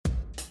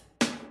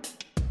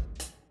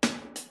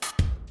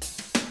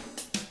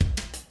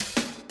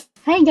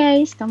Hi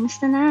guys!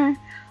 Kamusta na?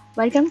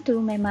 Welcome to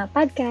my mga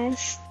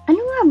podcast.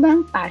 Ano nga ba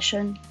ang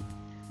passion?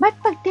 Ba't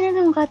pag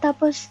tinanong ka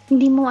tapos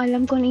hindi mo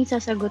alam kung ano yung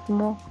sasagot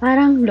mo,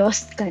 parang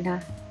lost ka na?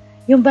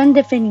 Yung bang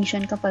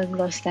definition kapag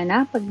lost ka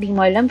na? Pag di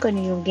mo alam kung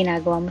ano yung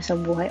ginagawa mo sa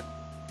buhay?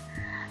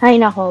 Ay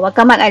nako, wag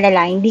ka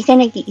mag-alala, hindi ka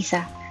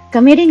nag-iisa.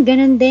 Kami rin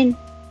ganun din.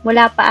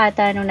 Wala pa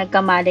ata nung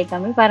nagkamali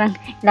kami, parang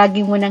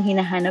lagi mo nang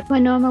hinahanap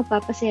ano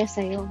magpapasaya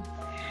sa'yo.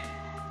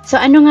 So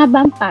ano nga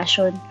ba ang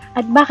passion?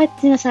 At bakit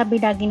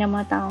sinasabi lagi ng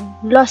mga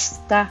taong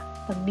lost ka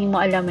pag di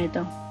mo alam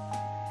ito?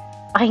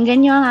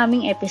 Pakinggan nyo ang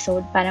aming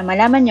episode para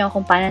malaman nyo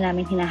kung paano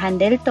namin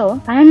hinahandle to,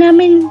 paano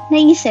namin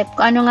naisip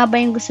kung ano nga ba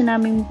yung gusto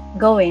namin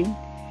gawin,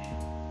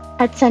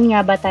 at saan nga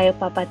ba tayo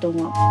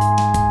papatungo.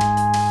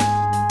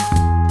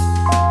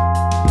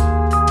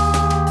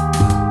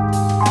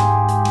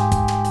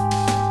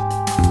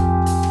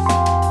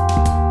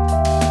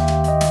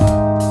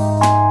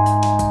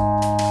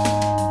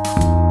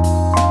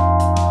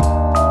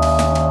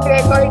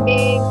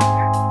 Recording.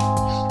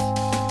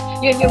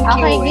 Yun yung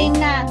Okay, cue. game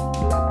na.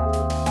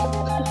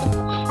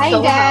 Hi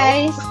So,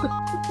 guys!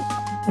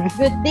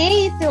 Good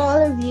day to all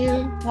of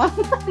you.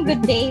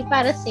 Good day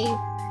para safe.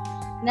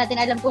 Hindi natin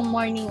alam kung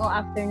morning o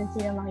afternoon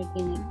sila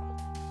makikinig.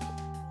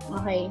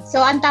 Okay.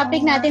 So, ang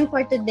topic natin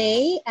for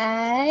today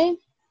ay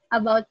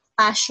about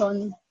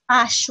passion.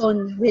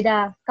 Passion with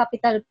a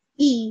capital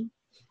P.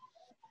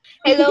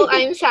 Hello,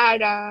 I'm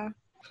Sarah.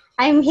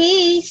 I'm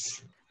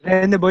Hayes.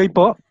 Boy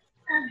po.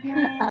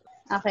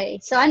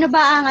 Okay. So, ano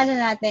ba ang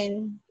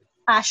natin?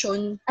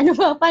 Passion. Ano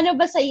ba? Paano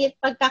ba sa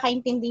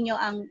pagkakaintindi nyo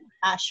ang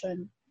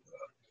passion?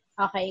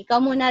 Okay. Ikaw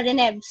muna,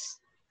 Renebs.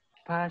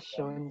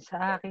 Passion.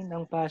 Sa akin,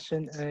 ang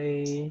passion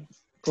ay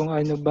kung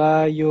ano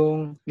ba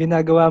yung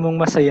ginagawa mong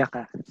masaya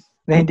ka.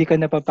 Na hindi ka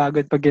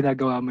napapagod pag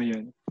ginagawa mo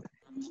yun.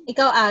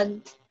 Ikaw, Ag.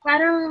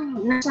 Parang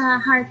nasa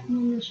heart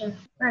mo na siya.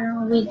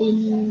 Parang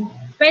within,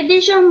 pwede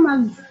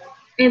siyang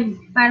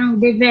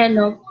parang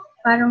develop,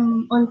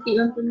 parang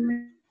unti-unti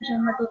na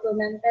siya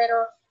matutunan. Pero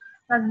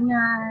pag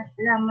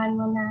nalaman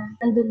mo na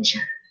nandun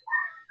siya,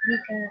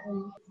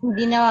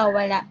 Hindi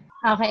nawawala.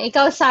 Okay.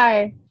 Ikaw,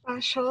 Sar.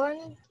 Passion?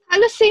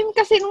 Halos same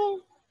kasi nung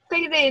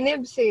kay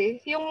Renebs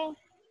eh. Yung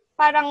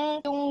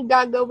parang yung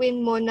gagawin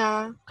mo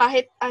na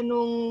kahit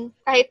anong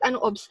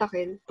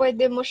obstacle,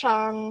 pwede mo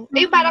siyang,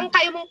 parang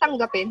kaya mong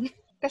tanggapin.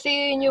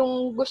 Kasi yun yung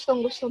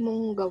gustong-gusto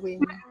mong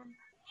gawin.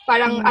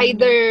 Parang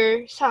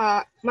either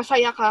sa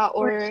masaya ka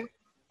or,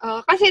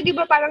 kasi di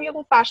ba parang yung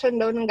passion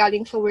daw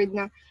nanggaling sa word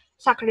na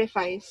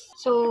sacrifice.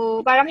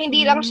 So, parang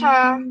hindi lang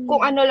siya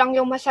kung ano lang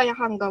yung masaya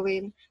kang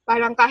gawin.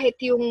 Parang kahit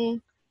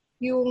yung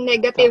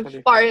negative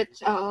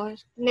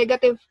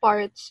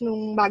parts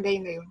nung bagay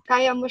na yun.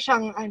 Kaya mo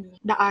siyang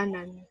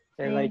daanan.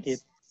 I like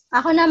it.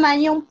 Ako naman,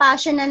 yung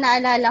passion na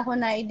naalala ko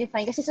na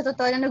i-define, kasi sa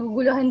totoo lang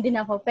naguguluhan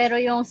din ako, pero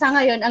yung sa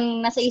ngayon,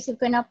 ang nasa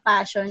isip ko na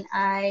passion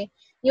ay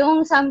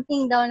yung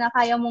something daw na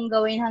kaya mong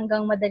gawin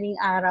hanggang madaling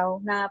araw,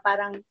 na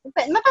parang,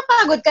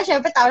 mapapagod ka,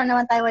 syempre tao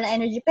naman tayo na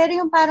energy, pero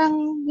yung parang,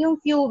 yung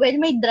fuel,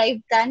 may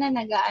drive ka na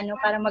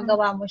para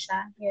magawa mo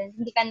siya. Yun,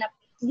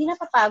 hindi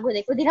napapagod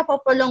eh. Kundi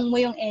napapulong mo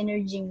yung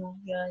energy mo.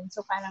 Yun.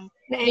 So, parang,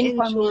 yun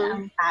for me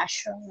ang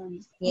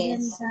passion.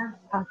 Yes.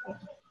 Okay.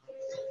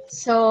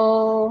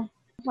 So,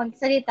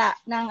 magsalita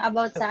ng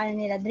about sa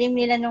nila. Dream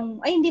nila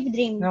hindi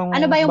dream. Nung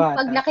ano ba yung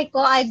bata. paglaki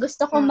ko ay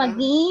gusto ko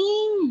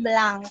maging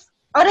blank.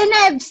 O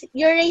Renebs,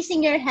 you're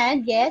raising your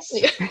hand, yes?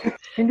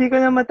 Hindi ko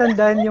na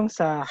matandaan yung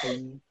sa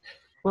akin.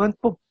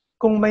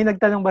 Kung may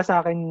nagtanong ba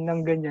sa akin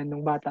ng ganyan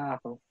nung bata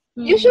ako.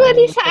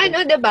 Usually sa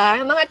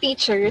diba, mga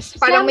teachers,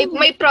 parang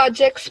may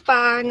projects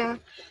pa na,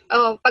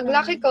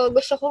 paglaki ko,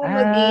 gusto ko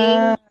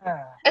maging,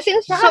 as in,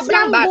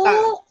 sobrang bata.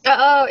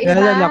 Oo,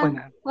 Nalala ko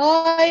na.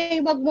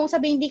 Hoy, wag mong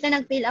sabihin hindi ka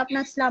nag-fill up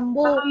ng slam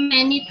book.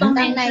 many to Ng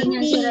mention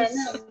yan 90s.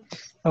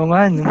 Oo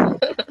nga, no?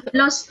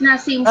 Lost na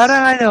since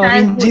Parang childhood.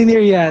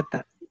 engineer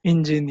yata.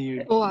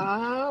 Engineer.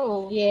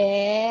 Wow.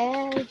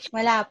 Yes.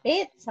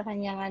 Malapit sa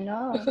kanyang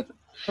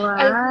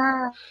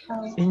Wow.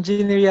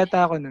 Engineer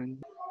yata ako nun.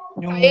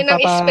 Yung Kaya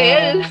ng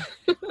spell.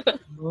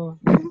 Oo.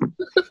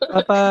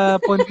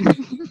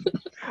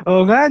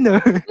 Oo nga, no?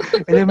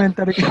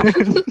 Elementary ka.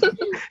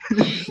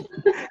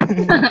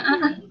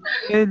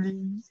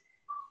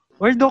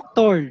 Or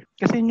doctor.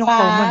 Kasi yun yung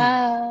common.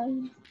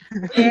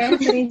 Yes,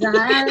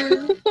 Rizal.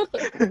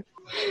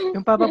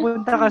 Yung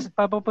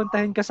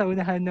papapuntahin ka sa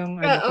unahan ng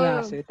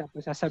klase,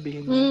 tapos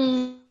sasabihin mo,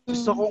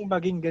 gusto kong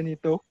maging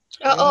ganito.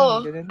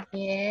 Oo. Ganun.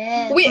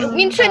 Yes.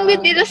 Minsan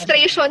with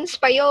illustrations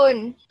pa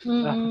yun.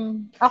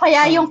 O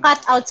kaya yung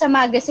cutout sa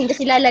magazine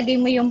kasi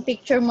lalagay mo yung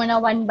picture mo na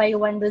one by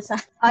one doon sa...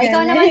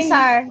 ikaw naman,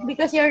 Sar,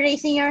 because you're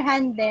raising your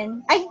hand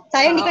then. Ay,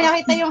 sayang, hindi ko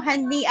nakita yung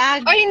hand ni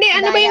Ag. O hindi,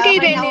 ano ba yung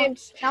kay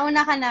Renebs?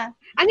 Nauna ka na.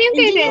 Ano yung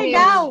kay Engineer Renebs?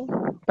 daw.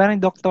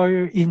 Parang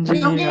doctor,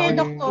 engineer.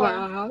 Doctor.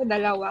 Wow,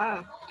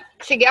 dalawa.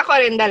 Sige, ako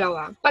rin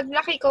dalawa.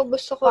 Paglaki ko,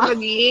 gusto ko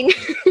maging...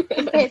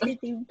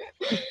 Competitive.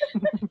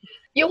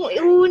 Yung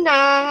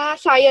una,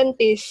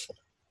 scientist.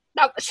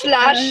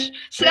 Slash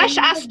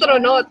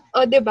astronaut.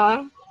 O,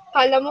 diba?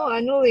 Kala mo,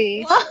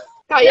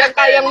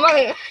 Kayang-kayang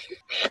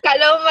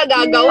kala mo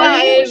magagawa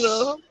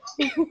no?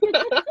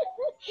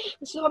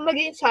 Gusto ko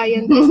maging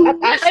scientist at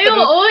Ay, astro.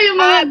 oo, yung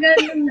mga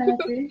ganun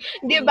natin.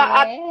 Di ba?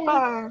 At Yes. pa.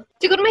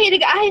 Siguro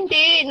mahilig.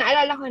 Hindi.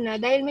 Naalala ko na.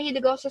 Dahil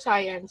mahilig ako sa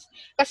science.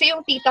 Kasi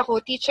yung tita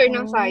ko, teacher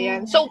ng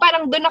science. So,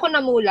 parang doon ako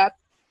namulat.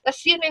 Tapos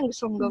yun yung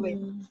gustong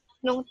gawin.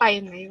 Nung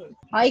time na yun.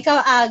 O,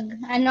 ikaw, Ag,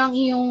 ano ang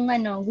iyong,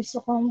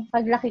 gusto kong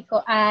paglaki ko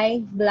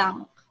ay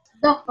blank.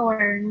 Doctor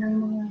ng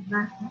mga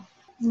bata.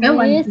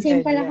 Yes,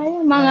 same pala kayo.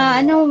 Mga,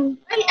 Ay,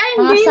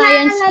 mga hindi,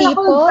 science naalala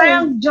ko, people.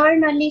 parang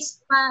journalist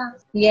pa.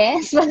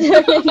 yes,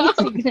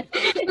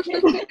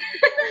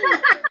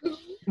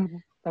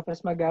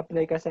 Tapos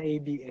mag-apply ka sa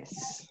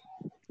ABS.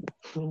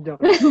 Joke.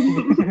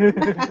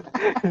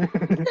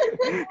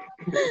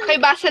 Okay,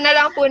 basa na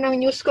lang po ng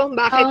news kung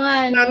bakit Oo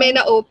nga, no? namin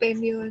na-open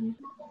yun.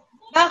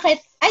 Bakit?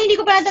 Ay, hindi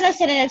ko pa natanong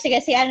si Renel. Sige,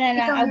 si Ana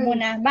lang. Ag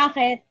muna.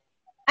 Bakit?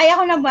 Ay,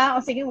 ako na ba?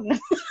 O, sige, wag na.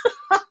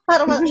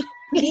 Para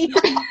mag-ikli.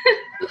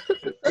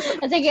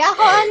 Sige,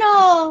 ako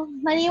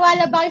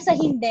maniwala ba kayo sa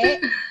hindi?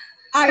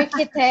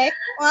 Architect?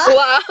 Wow.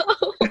 Wow!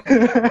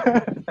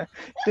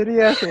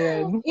 Seryoso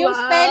yan. Yung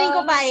Wow. spelling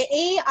ko ba ay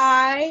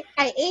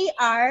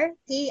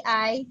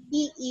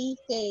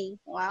A-R-K-I-T-E-K.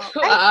 Wow.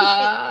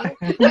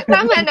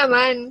 Tama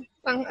naman.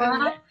 Pang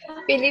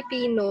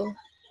Pilipino.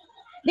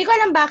 Di ko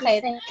alam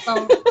bakit.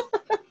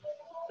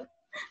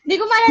 Di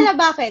ko maalala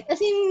bakit.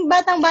 As in,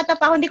 batang-bata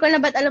pa ako, hindi ko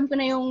alam ba't alam ko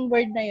na yung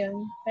word na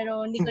yun.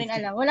 Pero hindi ko rin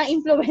alam. Walang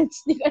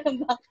influence. Di ko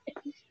alam bakit.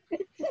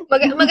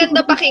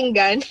 Maganda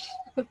pakinggan.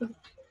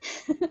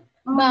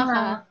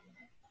 Baka.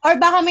 Or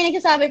baka may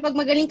nagsasabi, pag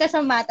magaling ka sa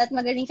math at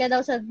magaling ka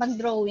daw sa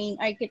mag-drawing,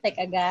 architect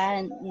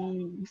agad.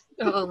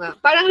 Oo nga.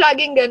 Parang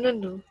laging ganun,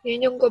 no?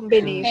 Yun yung Kaya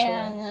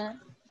combination. nga.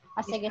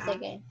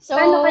 Sige. So,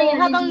 Paano kaya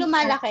habang naging-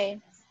 lumalaki,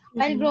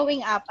 while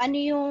growing up, ano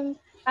yung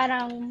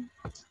parang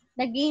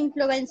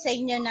nag-influence sa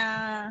inyo na,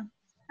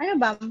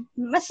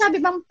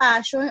 masasabi bang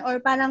passion or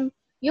parang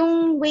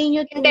yung way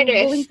nyo to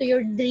Interest. going to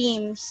your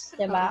dreams,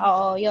 diba?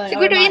 Oo, yun.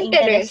 Siguro or mga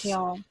interest.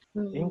 nyo.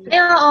 Eh,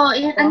 oo,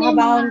 yung ano yung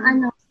About-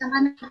 mga, saan ka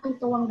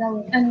natutuwang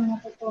gawin?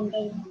 Natutuwang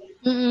gawin?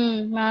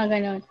 Mga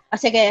ganun.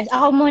 Sige,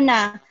 ako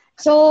muna.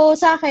 So,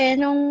 sa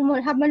akin,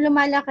 habang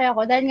lumalaki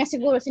ako, dahil nga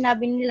siguro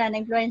sinabi nila,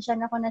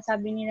 na-influensyan ako na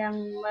sabi nilang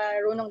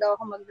marunong daw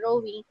ako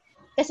mag-drawing.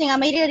 Kasi nga,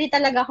 may really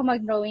talaga ako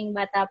mag-drawing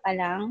bata pa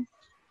lang.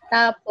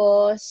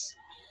 Tapos,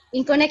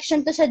 in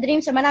connection to sa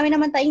dreams, marami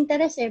naman tayong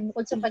interest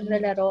bukod sa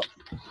paglalaro.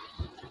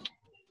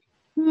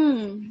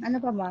 Ano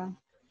pa ba?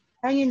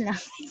 Ayun lang.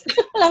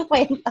 Walang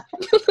kwenta.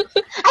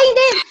 Ay,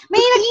 hindi!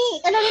 May naging,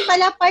 rin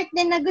pala, part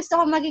din na gusto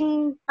ko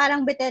maging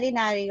parang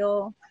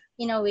veterinaryo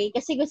in a way.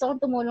 Kasi gusto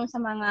kong tumulong sa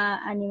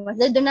mga animals.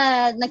 Doon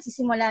na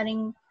nagsisimula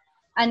rin,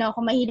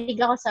 kung mahilig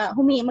ako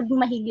maging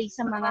mahilig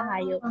sa mga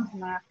hayop, sa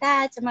mga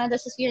cats, sa mga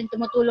dosos yun.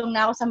 Tumutulong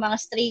na ako sa mga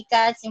stray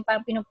cats, yung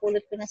parang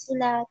pinupulot ko na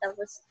sila,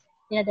 tapos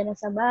dinadala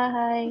sa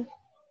bahay.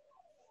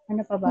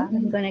 Ano pa ba?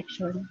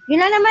 Connection.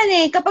 Yun lang naman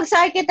kapag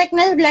sa architect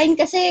na line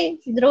kasi,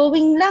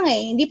 drawing lang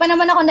Hindi pa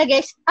naman ako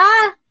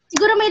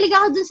siguro may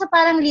liga ako dun sa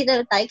parang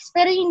Little Tikes,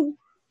 pero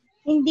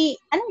hindi,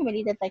 ano yung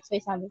Little Tikes ba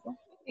yung sabi ko?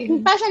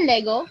 Passion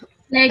Lego.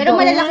 Pero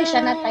malalaki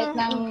siya na type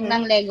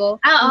ng Lego.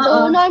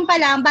 So, noon pa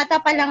lang,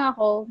 bata pa lang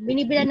ako,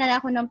 binibilan na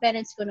ako ng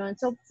parents ko noon.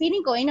 So,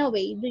 feeling ko, in a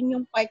way, dun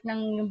yung part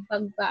ng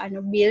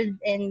yung build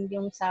and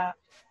yung sa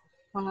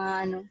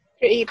mga,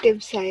 Creative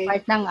side.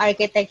 part ng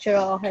architecture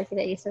o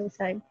creative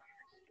side.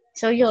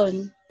 So,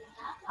 yun.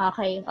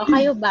 Okay. O,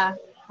 kayo ba?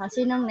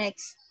 Sinong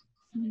next?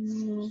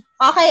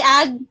 Okay,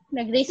 Ag.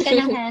 Nag-raise ka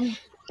ng hand.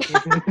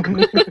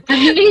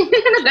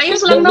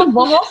 Nag-ayos lang ng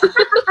buhok.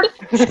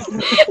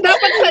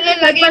 Dapat pala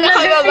lagi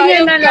nakababa Ganyan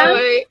yung na lang.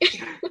 kamay.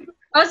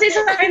 Si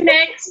Sir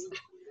next.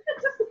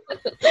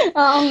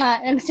 Oo nga.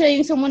 So,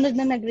 yung sumunod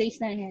na nag-raise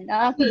ng hand.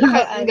 Okay,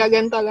 Ag.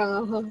 Gaganta lang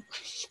ako.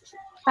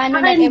 Paano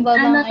Akin,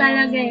 nag-evolve ang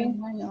talaga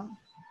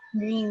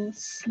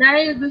dreams?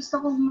 Dahil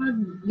gusto kong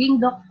maging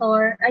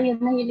doktor,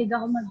 ayun, nahilig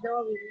ako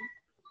mag-drawing.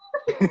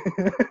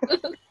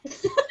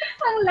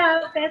 Ang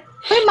lapit.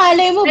 Uy,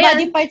 malay mo, Ayan.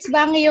 body parts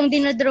ba ang iyong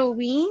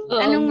dinodrawing?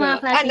 Oo Anong mga nga.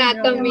 klaseng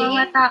Anatomy. drawing? Yung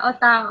mga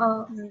tao-tao.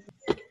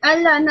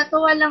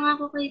 Natuwa lang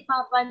ako kay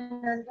Papa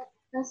nun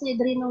kasi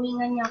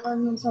drawingan niya ako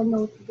nun sa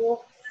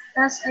notebook.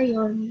 Tapos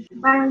ayun,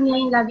 parang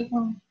niya yung lagi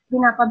kong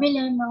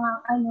pinapabili, mga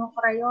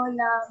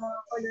Crayola, mga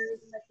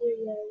coloring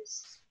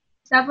materials.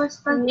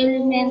 Tapos pag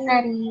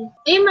elementary,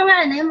 yung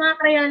mga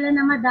Crayola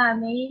na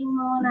madami, yung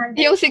mga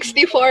Yung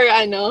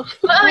 64,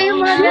 Oo, yung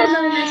mga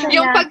gano'n na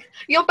sila.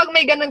 Yung pag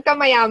may ganun ka,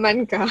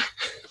 mayaman ka.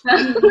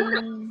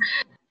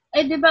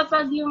 Di ba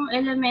pag yung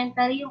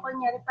elementary, yung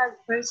kunyari pag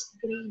first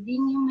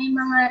grading,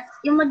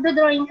 yung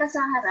magdodrawing ka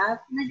sa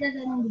harap,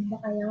 nagaganon din ba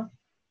kayo?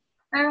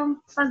 Parang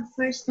pag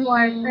first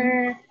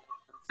quarter,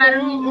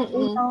 parang yung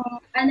unang,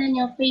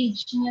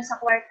 page niya sa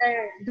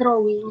quarter,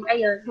 drawing,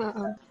 ayun.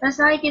 Tapos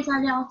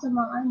nakikisali ako sa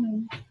mga,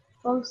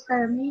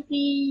 poster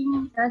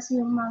making, tapos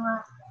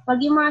pag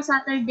yung mga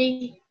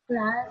Saturday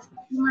class,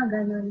 yung mga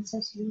ganon sa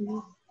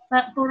school.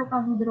 Puro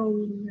pang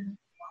drawing na.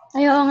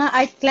 Ayaw nga,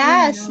 art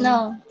class,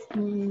 no?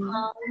 Yung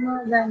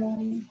mga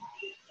ganon.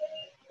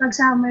 Pag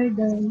summer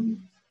din,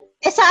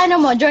 Sa ano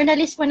mo,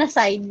 journalist mo na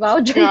side.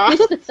 Wow,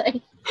 journalist na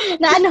side.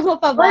 Na ano mo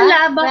pa ba?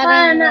 Wala, baka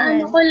Parang, na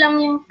ano ko lang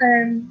yung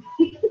term.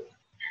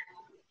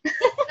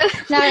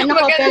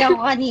 nakopya lang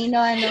ko kanino,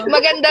 ano.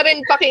 Maganda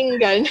rin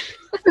pakinggan.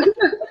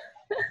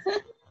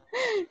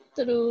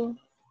 True.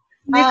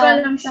 Hindi ko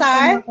alam sa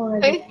Sar?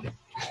 Ay.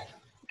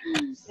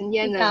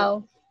 Yan na. Ikaw.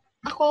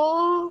 Ako,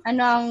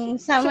 Ano ang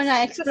sama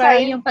na Sa explore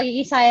science. yung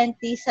pagiging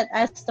scientist at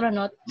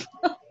astronaut?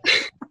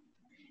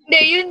 hindi,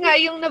 yun nga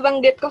yung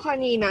nabanggit ko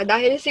kanina.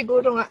 Dahil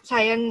siguro nga,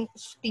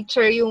 science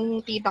teacher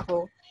yung tita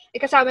ko.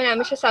 Kasama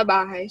namin siya sa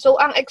bahay. So,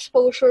 ang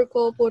exposure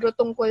ko, puro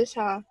tungkol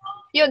sa,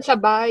 yun, sa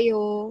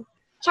bio.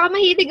 Tsaka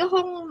mahilig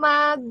akong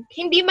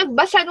hindi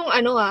magbasa nung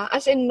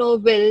as in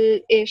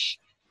novel-ish.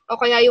 O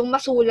kaya yung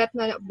masulat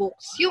na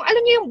books. Yung, alam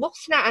niyo yung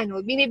books na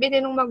binibili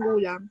ng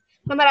magulang,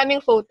 na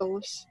maraming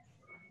photos.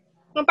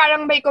 Yung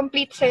parang may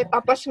complete set,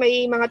 tapos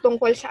may mga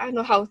tungkol sa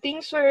how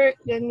things work,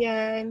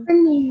 ganyan.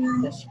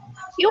 Tapos,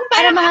 yung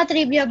Para parang, mga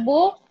trivia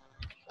book?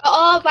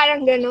 oo,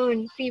 parang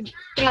ganun.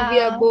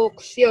 Trivia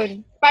books,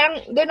 yun. Parang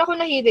doon ako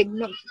nahilig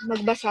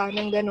magbasa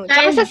ng ganun.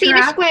 Tsaka sa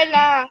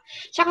sineskwela.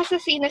 Tsaka sa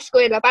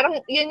sineskwela. Parang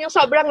yun yung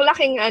sobrang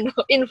laking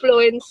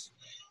influence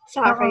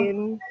sa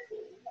akin.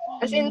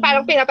 As in,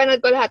 parang pinapanood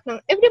ko lahat ng,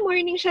 every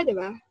morning siya, di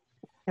ba?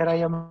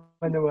 Haraya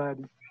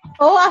Manawari.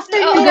 After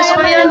Oo, nung gusto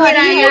ko yun,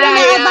 Haraya.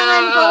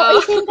 inaabangan ko.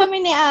 Isin kami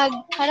ni Ag.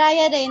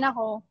 Haraya rin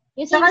ako.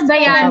 Yung Saka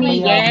sineskwela Bayani, namin.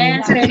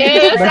 yes.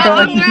 Yes,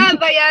 oo nga,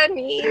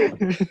 bayani.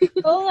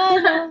 Oo nga,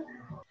 no.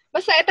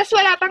 Basta, tas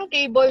wala pang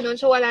cable nun,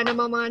 so wala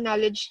namang mga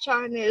knowledge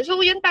channel.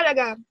 So, yun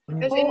talaga.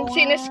 As in, Oo.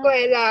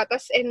 sineskwela,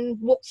 tas in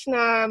books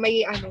na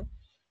may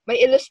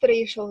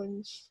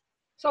illustrations.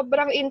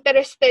 Sobrang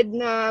interested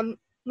na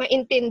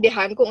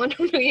maintindihan kung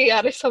anong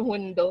nangyayari sa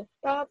mundo.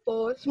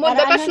 Tapos,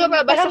 tas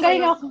lumabas parang ako.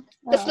 galing ako.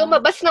 Tas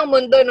lumabas ng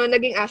mundo,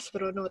 naging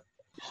astronaut.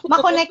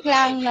 Makonect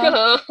lang, no?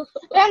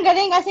 Pero ang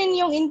galing kasi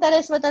yung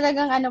interest mo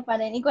talagang pa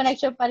rin.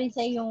 I-connection pa rin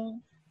sa yung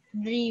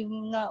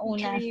dream na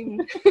una. Dream.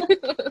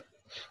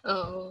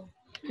 Oo.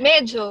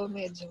 Medyo.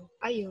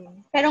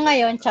 Ayun. Pero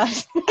ngayon,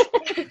 Charles.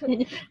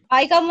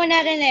 Ikaw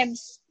muna rin,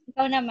 Ebs.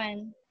 Ikaw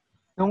naman.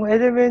 Nung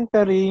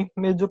elementary,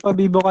 medyo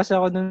pabibo kasi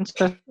ako dun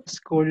sa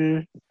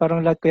school.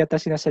 Parang lahat ko yata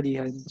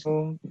sinasalihan.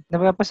 So,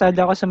 napapasali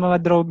ako sa mga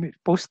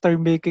poster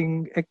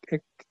making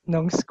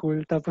ng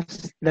school.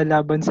 Tapos,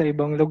 lalaban sa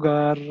ibang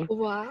lugar.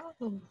 Wow.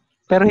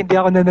 Pero hindi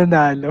ako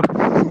nananalo.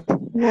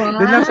 Wow.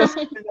 Doon lang sa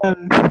school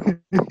namin.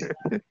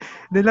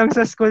 Doon lang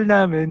sa school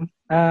namin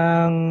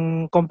ang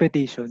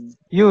competition.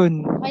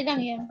 Yun. Okay lang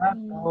yun.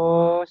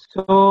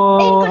 So,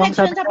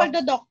 Connection sa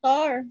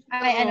pagdodoktor.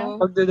 Ay, Oo.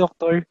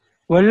 Pagdodoktor.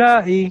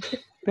 Wala eh.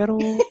 Pero,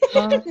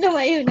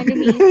 lumayo na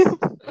lumis.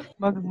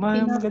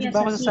 magaling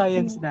ba ako sa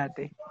science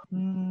dati?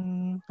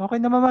 Okay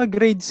naman mga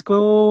grades ko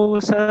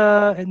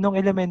nung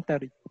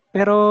elementary.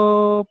 Pero,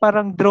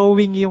 parang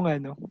drawing yung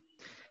Yun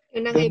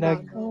ang Doon iba.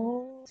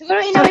 Siguro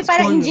inaway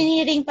parang school.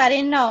 engineering pa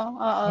rin, no?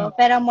 Oo.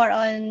 Pero more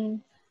on,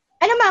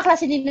 ano mga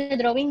klase din na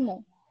drawing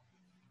mo?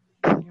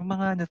 Yung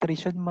mga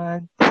nutrition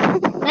man.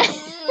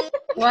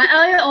 Wow,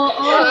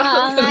 oo.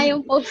 Nga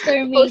yung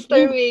poster making.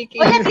 Poster making.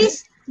 O at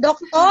least,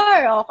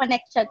 doctor.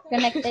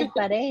 Connected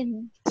pa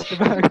rin.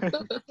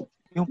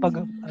 Yung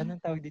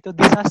anong tawag dito?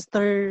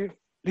 Disaster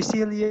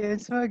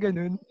resilience, mga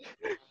ganun.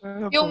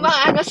 Yung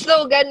mga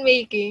slogan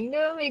making.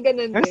 No, may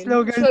ganun din.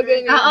 Slogan.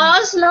 Oo,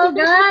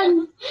 slogan.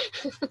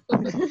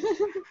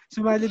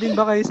 Sumali din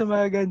ba kayo sa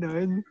mga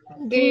ganun?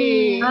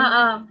 Hindi.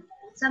 Oo.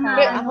 Sa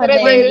mga Ako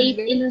din.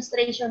 1-8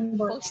 illustration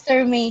board.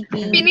 Poster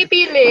making.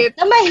 Pinipilit.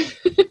 Na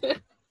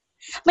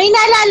may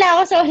naalala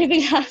ako, sorry,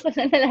 bigla ako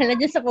naalala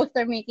dyan sa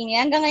poster making.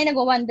 Hanggang ngayon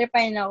nag-wonder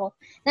pa rin ako.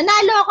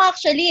 Nanalo ako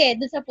actually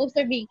dun sa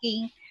poster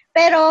making.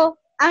 Pero,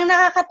 ang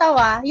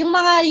nakakatawa, yung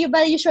mga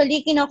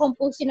usually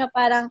kinocompose na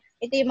parang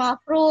ito yung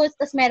mga fruits,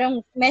 tapos merong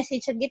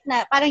message sa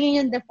gitna, parang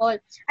yun yung default.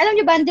 Alam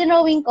niyo ba, ang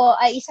dinawing ko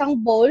ay isang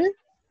bowl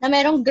na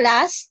merong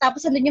glass,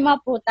 tapos andun yung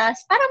mga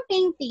prutas, parang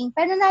painting,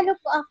 pero nanalo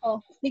po ako.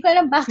 Hindi ko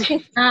alam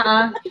bakit. Oo.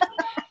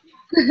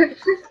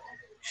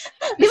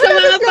 Di ba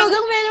sa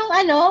slogan merong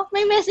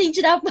may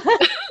message dapat.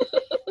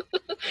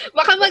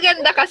 Baka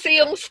maganda kasi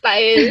yung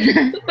style.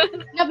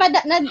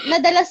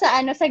 Nadala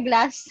sa sa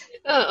glass.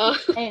 Oo.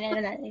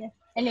 Ayun.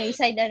 Anyway,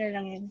 side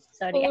lang yun.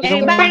 Sorry.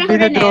 Yung Parang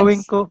dinadrawing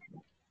ko,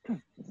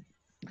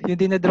 yung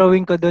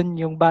dinadrawing ko doon,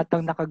 yung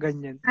batang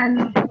nakaganyan.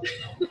 Ano?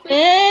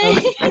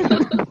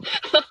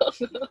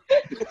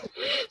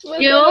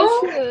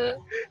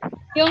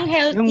 Yung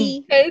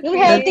healthy. Healthy. Yung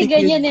healthy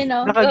ganyan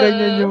no?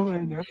 Nakaganyan yung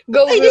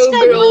Go, Ay, grow,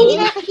 describe mo, grow. hindi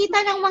nakakita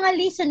ng mga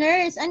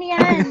listeners. Ano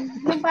yan?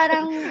 Yung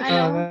parang,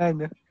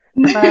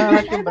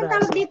 Nakakangat yung ano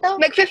tawag braso. dito?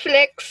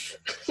 Nagfe-flex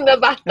na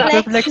bata.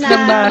 Naka-flex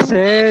ng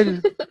muscle.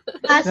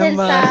 Muscle sa,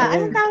 muscle.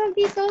 anong tawag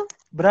dito?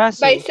 Braso.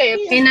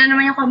 Biceps. Kaya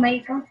naman yung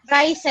kamay ko.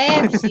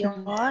 Triceps,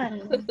 yun.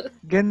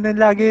 Ganun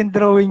lagi yung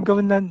drawing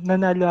ko.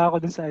 Nanalo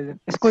ako dun sa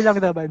school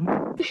lang naman.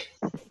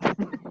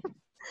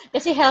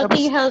 Kasi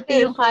healthy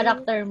yung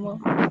character mo.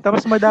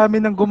 Tapos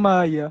madami nang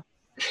gumaya.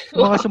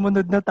 Mga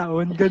sumunod na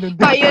taon, ganun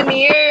din.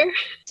 Pioneer.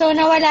 So,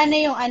 nawala na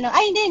yung ano.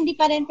 Ay, hindi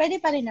pa rin. Pwede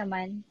pa rin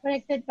naman.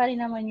 Corrected pa rin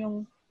naman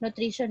yung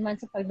nutrition man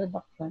sa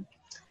pagdodoktor.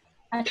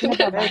 Ano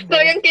pa ba? So,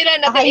 yung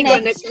kailangan natin Okay,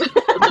 i-connect.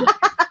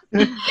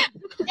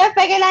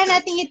 Siyempre, kailangan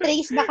natin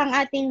i-trace back ang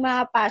ating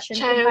mga passion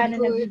kung paano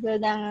Childhood.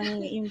 nag-build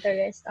ang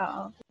interest.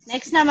 Oo.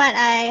 Next naman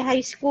ay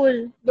high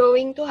school.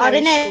 Going to O,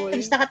 high Rene,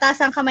 school. nakataas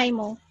ang kamay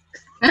mo.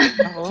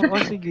 Ako,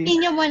 sige.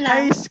 Inyo mo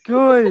na. High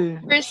school.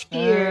 First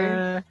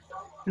year.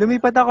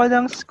 Lumipat ako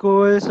ng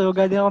school, so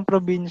galing akong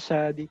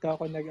probinsya. Dito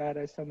ako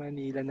nag-aral sa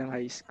Manila ng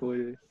high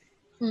school.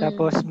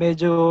 Tapos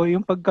medyo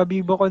yung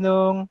pagkabibo ko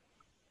nung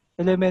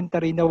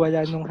elementary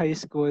nawala nung high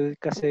school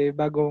kasi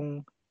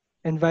bagong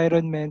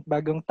environment,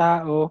 bagong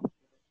tao.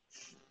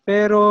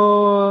 Pero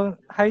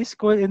high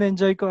school,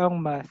 in-enjoy ko ang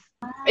math.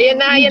 Ayan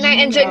na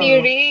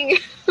engineering.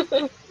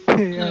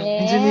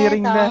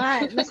 Engineering na.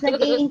 Nga. Mas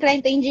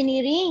nag-incline to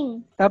engineering.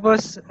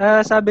 Tapos,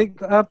 sabi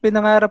ko,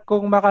 pinangarap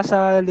kong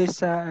makasali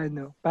sa,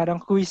 parang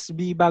quiz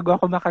bee bago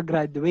ako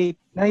makagraduate.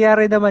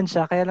 Nangyari naman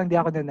siya, kaya lang di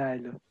ako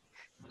nanalo.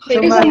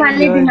 Pero math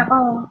sumali yun. din ako.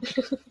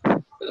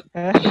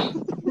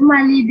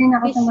 Sumali din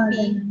ako sa mga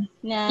Crispy. ganun.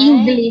 Nice.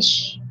 English.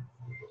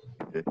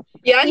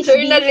 Yan, Miss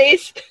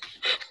journalist.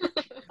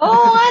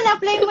 Oo nga,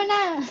 na-apply mo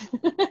na.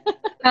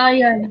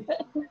 Ayun.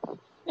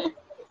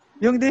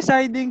 Yung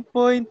deciding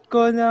point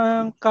ko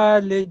ng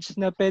college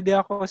na pwede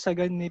ako sa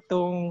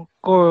ganitong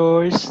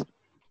course,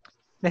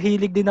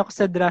 nahilig din ako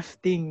sa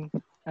drafting.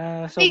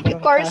 May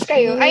Sobrang course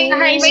kayo. Ay,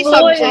 High may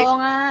school. subject. Oo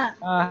nga.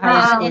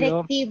 high school.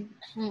 Elective.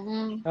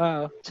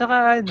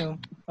 Tsaka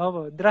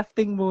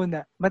drafting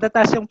muna.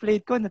 Matataas yung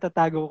plate ko,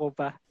 natatago ko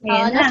pa.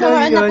 Ayan na. So,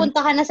 yun. napunta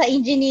ka na sa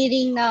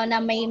engineering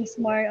na may aims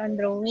more on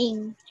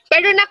drawing.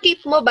 Pero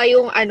na-keep mo ba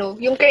yung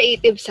yung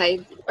creative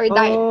side?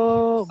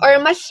 Or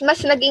mas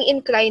naging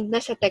inclined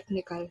na sa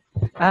technical?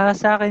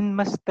 Sa akin,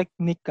 mas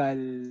technical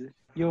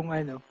yung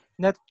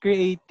not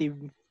creative.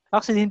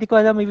 Actually, hindi ko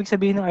alam ibig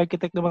sabihin ng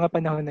architect ng mga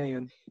panahon na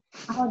yun.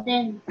 Ako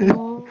din.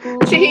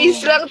 Si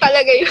Hayes lang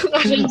talaga yung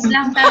Grades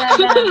lang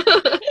talaga.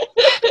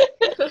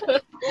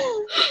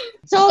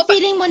 So,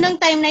 feeling mo nung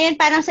time na yun,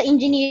 parang sa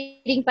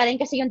engineering pa rin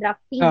kasi yung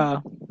drafting.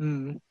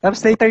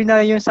 Tapos later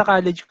na yun sa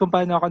college kung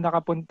paano ako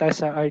nakapunta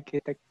sa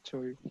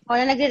architecture. O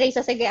na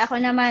nagre-race. Sige, ako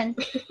naman.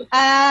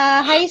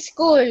 High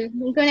school,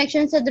 in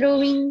connection sa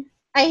drawing,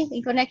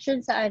 in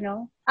connection sa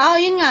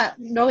yun nga,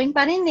 drawing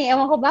pa rin eh.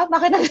 Ewan ko ba,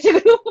 bakit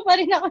nag-grupo pa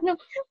rin ako nung,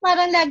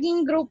 parang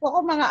laging grupo ko,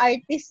 mga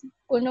artist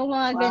ko nung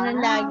mga ganun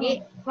lagi.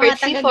 Mga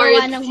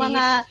tagagawa ng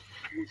mga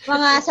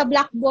sa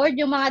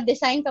blackboard, yung mga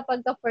design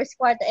kapag ka first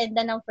quarter, end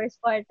ng first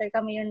quarter,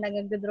 kami yung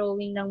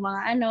nag-drawing ng mga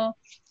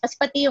Tapos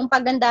pati yung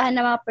pagandahan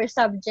ng mga per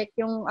subject,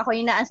 yung ako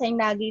yung na-assign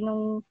lagi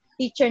nung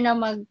teacher na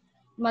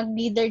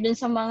mag-leader dun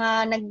sa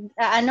mga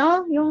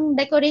yung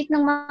decorate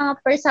ng mga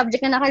per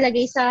subject na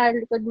nakalagay sa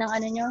likod ng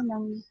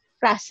ng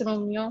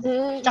classroom nyo.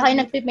 Tsaka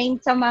yung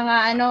nagpipaint sa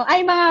mga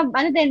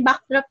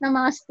backdrop ng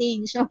mga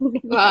stage.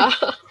 Wow.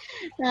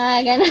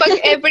 Ganun.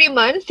 Pag every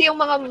month, yung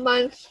mga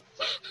months.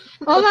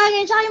 Mga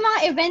ganyan. Tsaka yung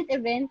mga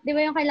event. Di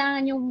ba yung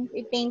kailangan yung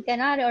i-paint ka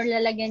na or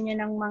lalagyan nyo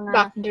ng mga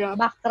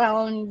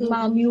background,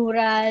 mga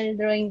mural,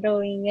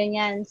 drawing,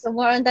 ganyan. So,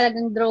 more on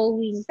talagang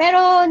drawing.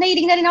 Pero,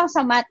 nahilig na rin ako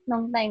sa math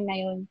nung time na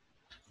yun.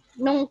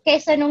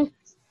 Kesa nung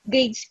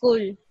grade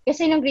school.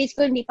 Kasi nung grade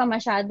school, hindi pa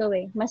masyado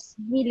eh. Mas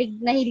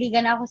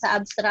nahiligan ako sa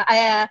abstract,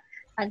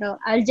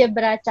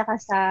 algebra, tsaka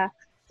sa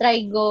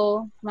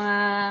trigo, mga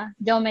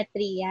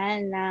geometry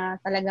yan, na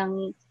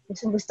talagang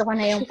gusto ko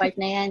na yung part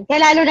na yan.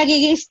 Kaya lalo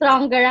nagiging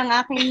stronger ang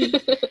aking,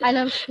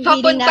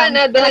 feeling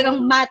na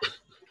talagang math.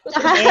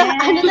 Tsaka,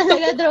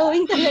 talaga,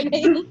 drawing talaga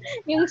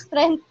yung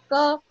strength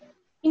ko.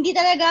 Hindi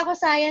talaga ako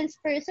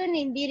science person,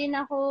 hindi rin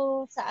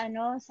ako sa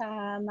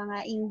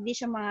mga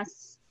English, yung mga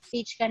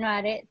speech,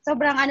 kanwari.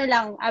 Sobrang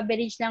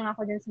average lang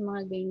ako dun sa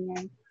mga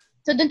ganyan.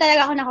 So, dun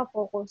talaga ako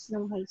nakafocus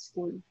nung high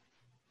school.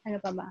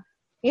 Ano pa ba?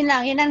 Yun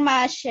lang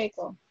ma-share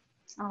ko.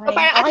 Okay.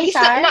 Parang at least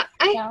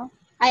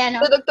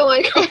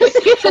Dudugtungan ko.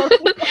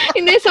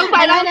 Hindi, so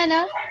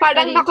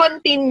parang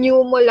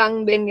na-continue mo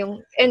lang din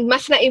and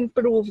mas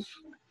na-improve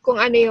kung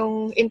ano yung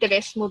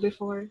interest mo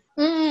before.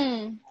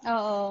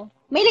 Oo.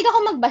 Mahilig ako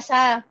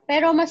magbasa,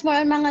 pero mas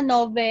more on mga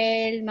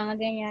novel, mga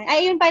ganyan.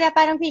 Yun pala,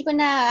 parang feel ko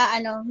na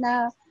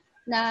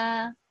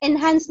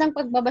enhance ng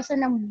pagbabasa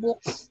ng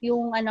books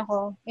yung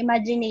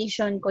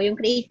imagination ko, yung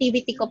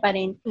creativity ko pa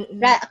rin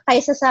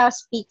kaysa sa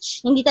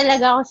speech. Hindi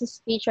talaga ako sa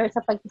speech or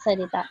sa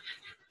pagsasalita.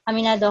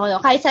 Aminado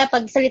ko. Kahit sa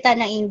pagsalita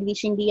ng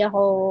English, hindi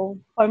ako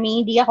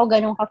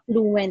ganun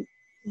ka-fluent.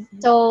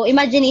 So,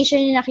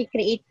 imagination yung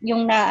nakikreate,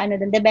 yung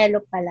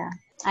develop pala.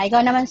 Ikaw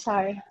naman,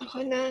 Sar.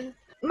 Ako na.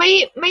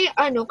 May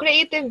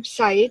creative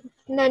side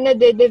na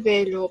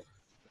nade-develop.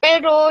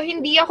 Pero,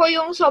 hindi ako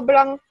yung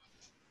sobrang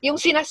yung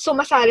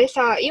sumasali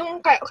sa, yung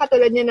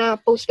katulad niya na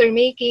poster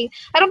making.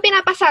 Parang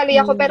pinapasali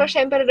ako, pero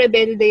syempre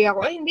rebelde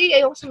ako. Hindi,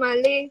 ayoko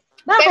sumali.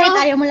 Bakit?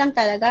 Ayaw mo lang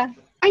talaga?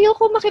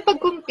 ayoko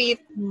makipag-compete.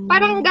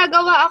 Parang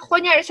gagawa ako,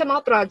 kunyari sa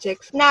mga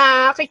projects,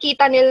 na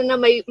kikita nila na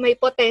may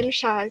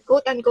potential,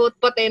 quote-unquote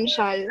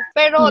potential.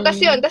 Pero,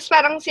 tas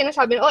parang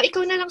sinasabi,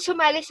 ikaw na lang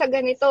sumali sa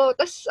ganito.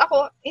 Tas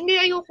ako,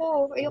 hindi,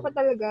 ayoko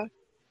talaga.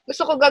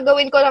 Gusto ko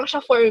gagawin ko lang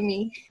siya for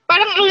me.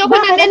 Parang ayoko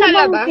na din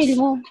nalabas. Feel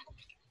mo?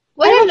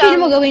 Wala ano lang.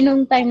 Feel mo gawin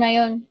nung time na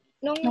yon?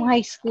 Nung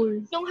high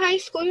school? Nung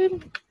high school,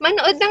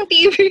 manood ng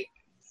TV.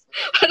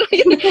 Ano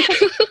yun?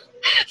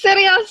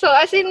 Seryoso,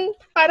 as in,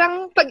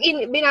 parang pag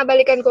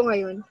binabalikan ko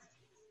ngayon,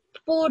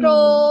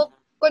 puro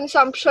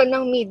consumption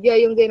ng media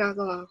yung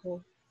ginagawa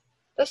ko.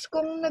 Tapos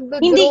kung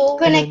nagdo-draw... Hindi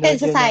connected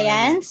sa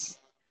science?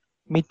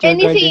 Meteor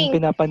Garden,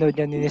 pinapanood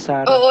niya ni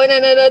Sarah. Oo,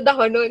 nanonood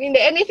ako noon. Hindi,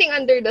 anything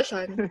under the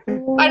sun.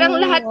 Parang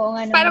lahat,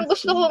 parang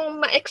gusto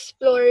kong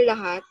ma-explore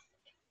lahat.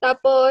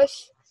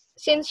 Tapos,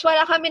 since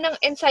wala kami ng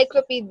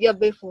encyclopedia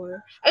before,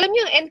 alam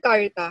niyo yung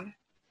Encarta?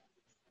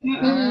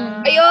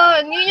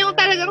 Ayun, yun yung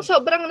talagang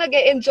sobrang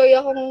nag-e-enjoy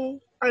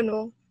akong,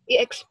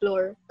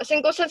 i-explore. Kasi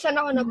kung saan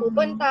ako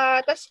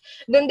napupunta, tas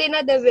doon din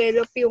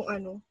na-develop yung,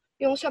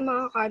 yung sa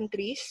mga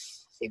countries,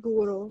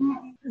 siguro.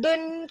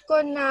 Doon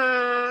ko na,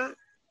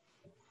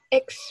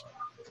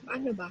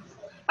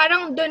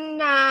 parang doon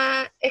na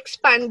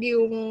expand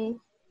yung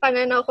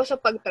pananaw ko sa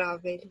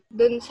pag-travel.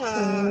 Doon sa,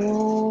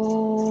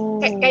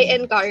 kay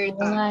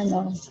Encarta.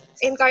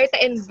 Encarta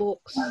and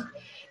books.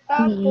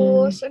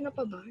 Tapos, ano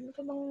pa bang,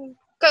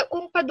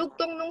 kung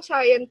padugtong nung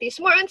scientist,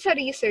 more on sa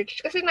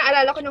research. Kasi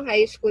naalala ko nung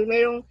high school,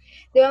 merong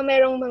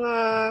mga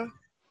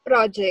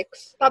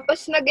projects.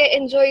 Tapos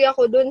nag-e-enjoy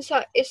ako dun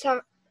sa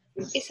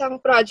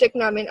isang project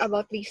namin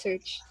about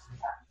research.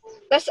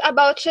 Tapos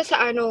about siya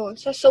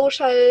sa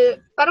social,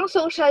 parang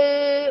social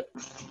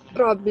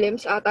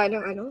problems ata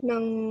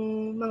ng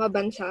mga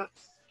bansa.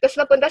 Tapos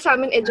napunta sa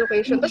amin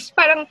education. Tapos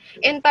parang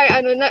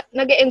entire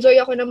nag-e-enjoy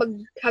ako na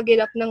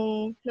maghagilap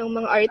ng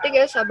mga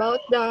articles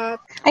about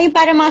that. Ay,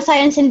 parang mga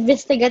science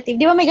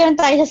investigative. Di ba may ganun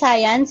tayo sa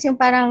science? Yung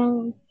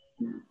parang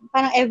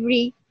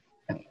every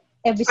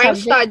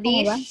subject.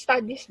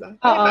 Studies ba?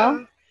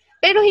 Oo.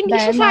 Pero hindi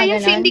siya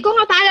science. Hindi ko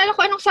nga maalala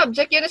kung anong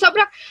subject yun.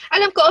 Sobrang,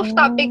 alam ko,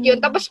 off-topic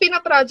yun. Tapos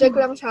pina-project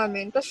lang sa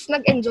amin. Tapos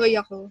nag-enjoy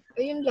ako.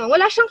 Ayun lang.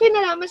 Wala siyang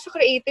kinalaman sa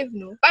creative,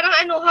 no? Parang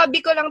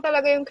hobby ko lang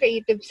talaga yung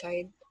creative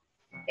side.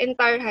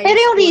 Entire high school. Pero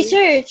yung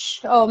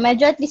research,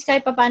 medyo at least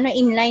kahit paano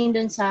inline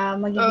dun sa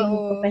magiging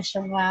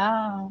profession.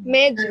 Wow.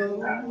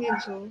 Medyo.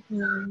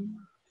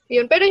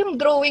 Yun. Pero yung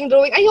drawing,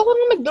 ayoko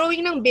nang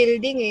mag-drawing ng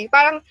building eh.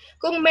 Parang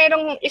kung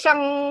merong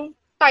isang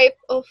type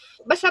of,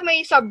 basta may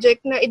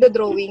subject na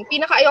ido-drawing,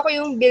 pinaka-ayoko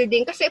yung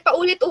building kasi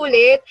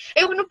paulit-ulit.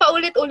 Ayoko nang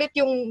paulit-ulit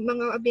yung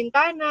mga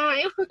bintana,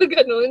 ayoko na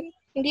ganun.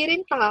 Hindi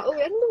rin tao.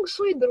 Ano bang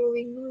gusto yung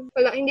drawing?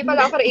 Hindi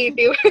pala ako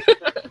creative.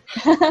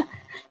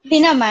 Hindi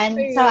naman.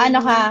 So,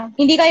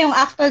 hindi ka yung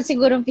actual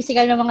sigurong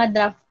physical ng mga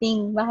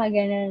drafting. Baka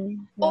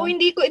ganun. No?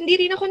 Hindi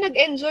rin ako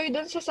nag-enjoy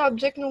dun sa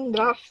subject ng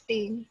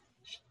drafting.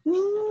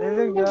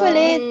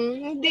 Kulit.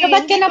 So,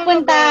 ba't ka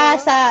napunta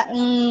sa...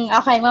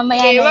 okay,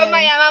 mamaya na yun.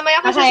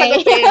 Mamaya ko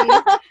sasagutin.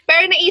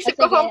 Pero naisip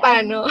ko kung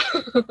paano.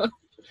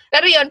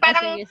 Pero yun,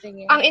 parang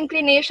sige. Ang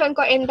inclination ko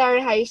entire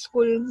high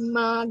school,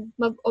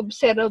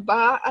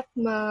 mag-obserba at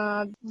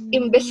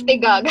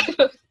mag-imbestiga.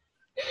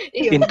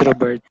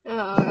 Introvert.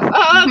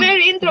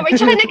 Very introvert.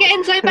 Tsaka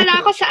nag-enjoy pala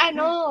ako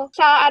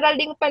sa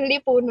araling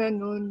panlipunan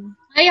nun.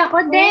 Ay,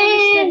 ako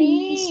din.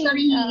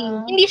 History.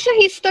 Hindi siya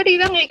history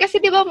lang eh. Kasi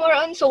di ba more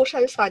on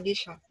social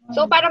studies siya.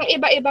 So parang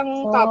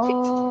iba-ibang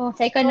topics.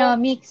 Sa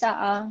economics,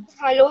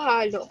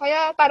 Halo-halo.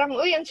 Kaya parang,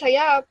 ang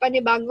saya.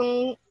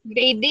 Panibagong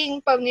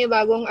grading,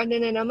 panibagong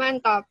na naman,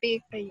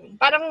 topic. Ayun.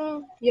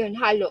 Parang, yun,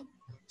 halo.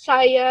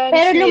 Science.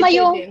 Pero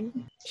lumayo.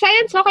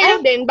 Science, okay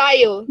lang din.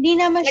 Bio. Hindi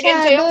naman siya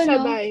Nag-enjoy ako sa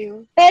no? bio.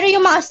 Pero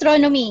yung mga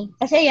astronomy,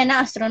 kasi yan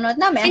na astronaut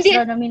na, may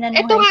astronomy na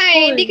nung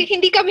high school.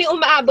 Hindi kami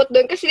umaabot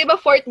doon kasi di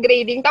ba fourth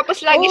grading,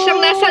 tapos lagi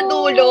siyang nasa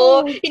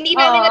dulo. Hindi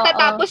namin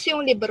natatapos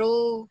yung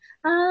libro.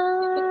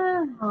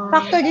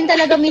 Factor din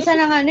talaga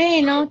minsan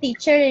ng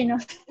teacher no?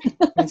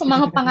 Sa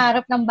mga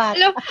pangarap ng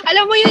bata.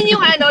 Alam mo yun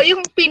yung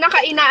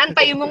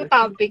pinaka-inaantay mong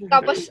topic.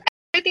 Tapos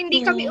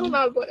hindi kami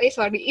umabot. Ay,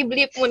 sorry.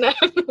 I-bleep mo na.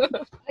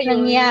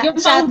 Yung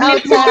shout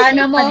out sa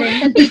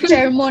sa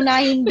teacher mo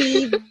na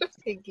hindi.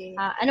 Sige.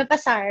 Ano pa,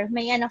 Sar?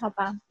 May ka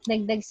pa?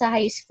 Dagdag sa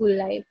high school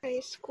life.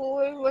 High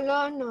school?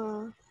 Wala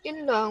na.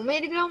 Yun lang.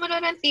 Mahilig lang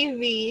manood ng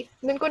TV.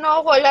 Doon ko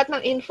nakukuha lahat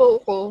ng info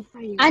ko.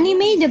 Ayun.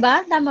 Anime, di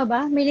ba? Tama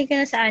ba? Mahilig ka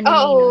na sa anime.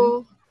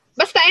 Oo. No?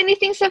 Basta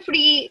anything sa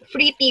free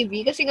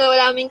TV kasi nga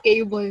wala kaming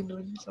cable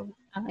nun. So.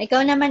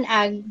 Ikaw naman,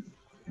 Ag.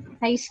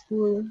 High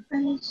school.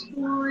 Ang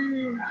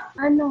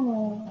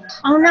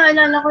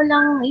naalala ko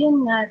lang,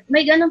 yun nga,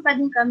 may ganun pa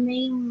din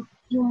kami,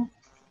 yung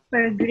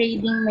per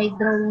grading may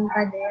drawing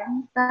pa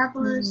din.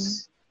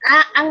 Tapos,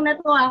 ang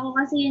natuwa ako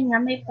kasi yun nga,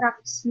 may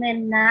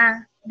propsmen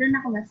na. Doon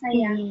ako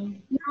masaya.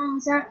 Yung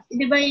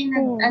di ba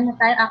yung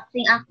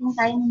acting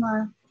tayo ng mga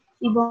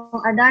ibang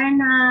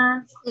Adarna.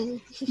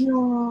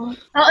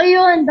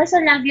 Yun,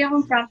 basta lagi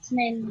akong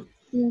propsmen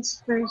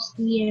since first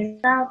year.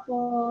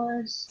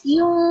 Tapos,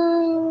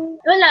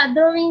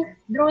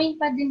 drawing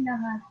pa din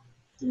lahat.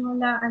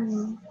 simula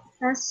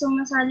Tapos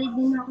sumasali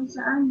din ako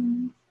sa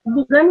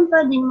ganun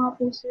pa din mga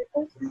poster.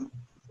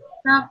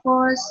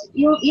 Tapos,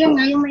 yun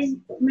nga, yung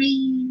may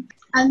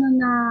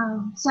na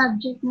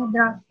subject na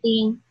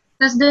drafting.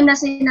 Tapos doon na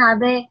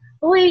sinabi,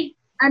 uy,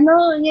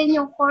 yan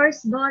yung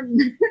course doon.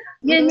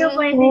 Yan yung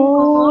pwedeng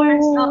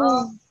course. Oo.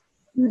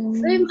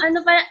 Uy,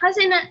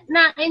 kasi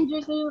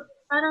na-enjoy ko yung,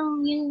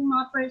 parang yung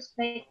mga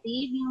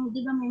perspective, yung,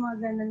 di ba may mga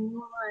ganun,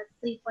 yung mga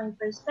 3-point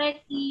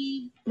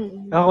perspective.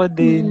 Ako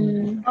din.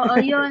 Oo,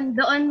 yun.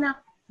 Doon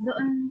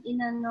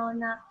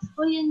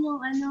yun yung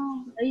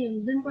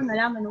ayun, doon ko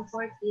nalaman ng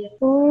 4th year.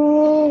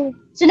 Oh.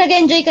 So,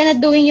 nag-enjoy ka na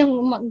doing yung,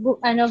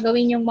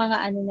 gawin yung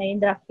mga na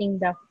yung drafting.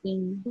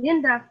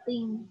 Yung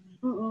drafting.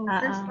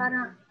 Tapos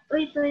parang,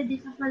 pwede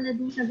ka pala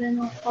din sa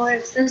ganong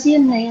course. Tapos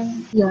yun na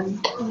yun.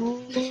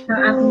 Ang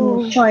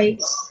aking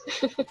choice.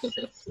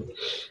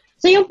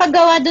 So, yung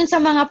paggawa dun sa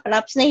mga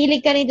props,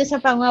 nahilig ka rin dun sa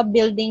mga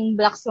building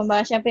blocks mo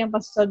ba? Siyempre, yung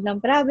pag-solve ng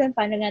problem,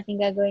 paano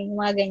natin gagawin yung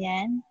mga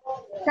ganyan?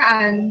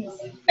 Saan?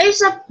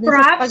 Sa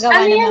props,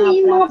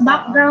 yung mga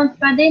background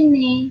pa din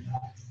eh.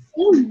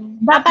 Yung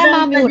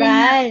background mga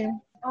mural.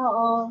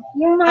 Oo.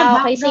 Yung mga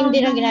Okay, same background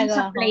din ang ginagawa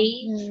sa ko.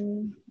 play.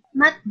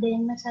 Math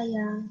din,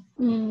 masaya.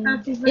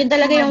 Yun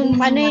talaga yung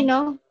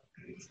no?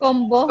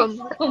 Combo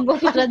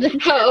para dun.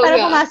 Para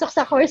pumasok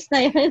sa course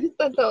na yun.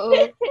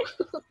 Totoo.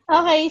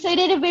 Okay, so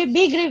yun yung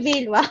big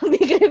reveal. Wow,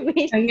 big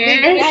reveal.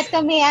 Okay. Lahat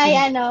kami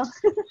ay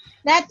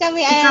lahat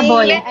kami ay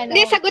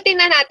Hindi, sagutin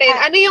na natin.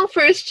 Ano yung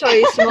first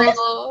choice mo?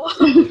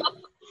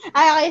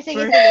 Okay,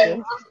 sige.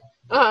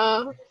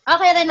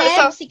 Okay,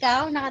 Reneb,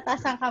 ikaw,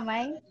 nakataas ang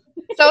kamay.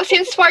 So,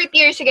 since 4th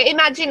year, sige,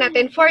 imagine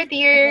natin, 4th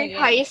year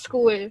high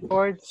school.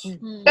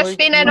 Tapos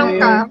tinanong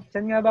ka.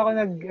 Saan nga ba ako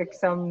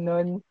nag-exam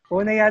nun?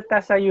 Una yata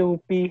sa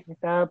UP.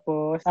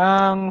 Tapos,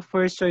 ang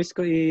first choice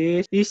ko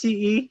is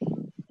ECE.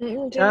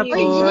 Tapos,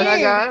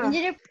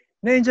 engineer.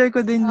 Na-enjoy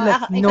ko din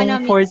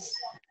nung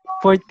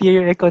fourth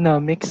year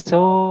economics.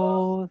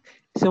 So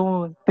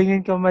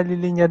tingin ko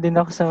malilinya din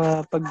ako sa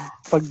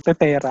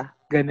pagpepera.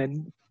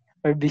 Ganun.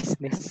 Or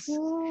business.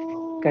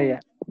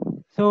 Kaya.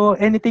 So,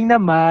 anything na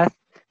math,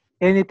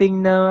 anything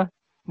na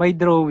may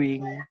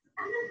drawing,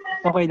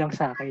 okay lang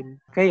sa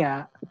akin.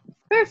 Kaya,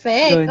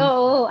 perfect.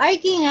 Oo.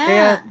 Arky nga.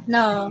 Kaya,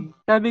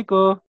 sabi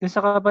ko, yung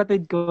sa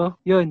kapatid ko,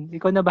 yun,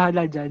 ikaw na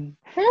bahala dyan.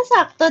 Pero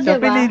sakto, So,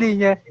 diba?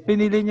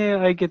 pinili niya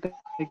yung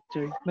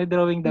architecture. May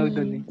drawing daw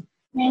dun eh.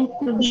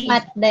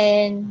 Math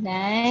din.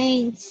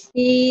 Nice.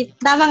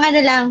 Tamang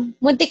lang,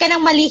 munti ka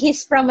nang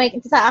malihis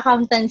sa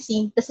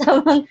accountancy.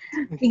 Tapos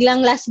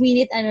biglang last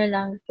minute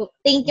lang.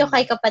 Thank you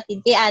kay kapatid,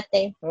 kay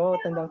ate. Oo,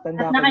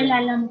 tandang-tanda ko. At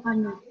nakilala mo ka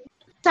na.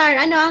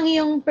 Sar, ano ang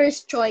iyong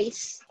first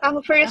choice?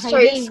 Ang first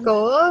choice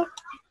ko?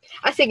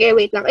 Sige,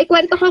 wait lang.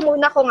 Ikwento ko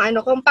muna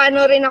kung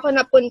paano rin ako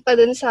napunta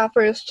dun sa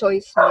first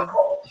choice mo.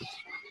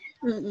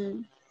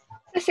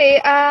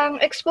 Kasi,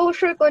 ang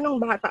exposure ko nung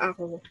bata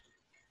ako,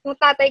 yung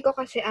tatay ko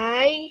kasi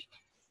ay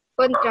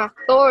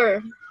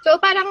contractor. So,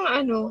 parang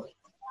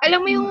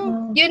alam mo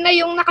yun na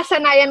yung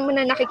nakasanayan mo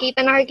na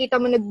nakikita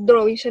mo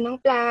nag-drawing siya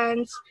ng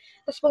plans.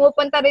 Tapos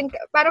pumupunta rin,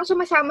 parang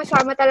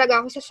sumasama-sama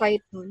talaga ako sa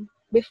site nun,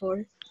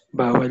 before.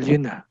 Bawal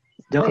yun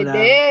Joke Pwede.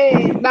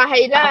 lang.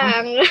 Bahay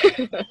lang.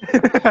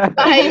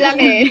 Bahay lang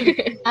eh.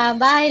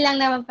 Bahay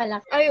lang naman pala.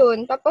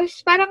 Ayun,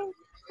 tapos parang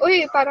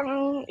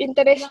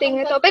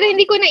interesting ito. Pero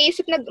hindi ko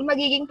naisip na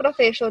magiging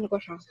profession ko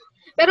siya.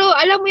 Pero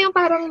alam mo yung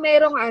parang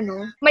merong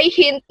may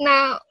hint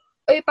na,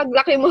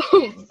 paglaki mo,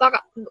 baka,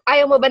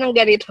 ayaw mo ba ng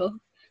ganito?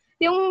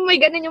 Yung may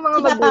ganun yung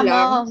mga magulang.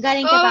 Papa mo,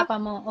 galing kay papa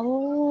mo.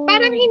 Oh.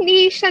 Parang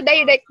hindi siya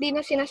directly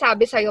na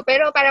sinasabi sa'yo,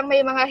 pero parang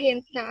may mga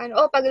hint na,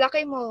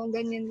 paglaki mo,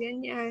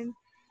 ganyan.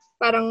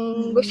 Parang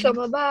gusto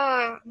mo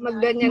ba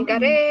magganyan ka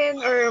rin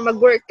or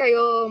mag-work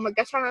kayo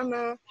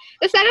magkasama.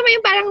 Tapos alam mo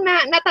yung parang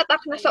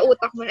natatak na sa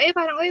utak mo.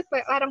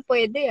 Parang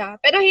pwede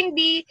Pero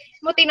hindi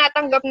mo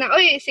tinatanggap na,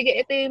 sige,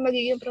 ito yung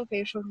magiging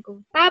profession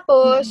ko.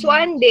 Tapos,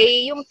 one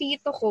day, yung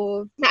tito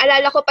ko,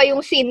 naalala ko pa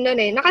yung scene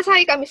nun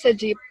nakasakay kami sa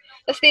jeep.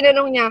 Tapos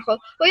tinanong niya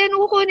ako,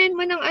 anong kukunin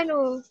mo ng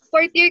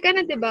 4th year ka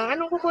na, diba?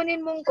 Anong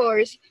kukunin mong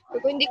course?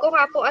 Hindi ko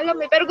nga po alam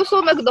pero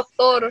gusto ko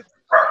mag-doktor.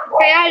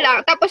 Kaya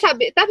lang, tapos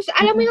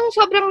alam mo yung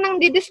sobrang nang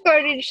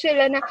di-discourage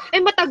sila na,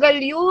 matagal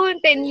yun,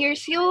 10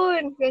 years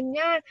yun,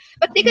 ganyan.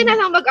 Ba't di ka na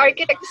lang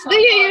mag-architect? So,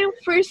 yun yung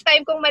first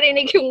time kong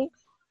marinig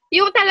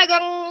yung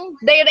talagang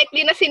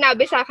directly na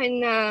sinabi sa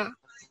akin na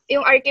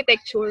yung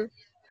architecture.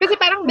 Kasi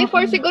parang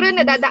before siguro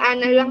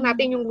nadadaanan lang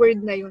natin yung word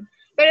na yun.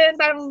 Pero yun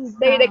parang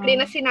directly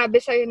na sinabi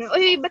sa'yo na,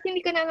 ba't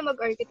hindi ka na lang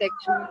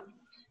mag-architecture?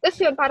 Tapos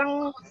yun,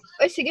 parang,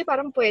 sige,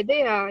 parang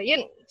pwede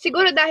Yun,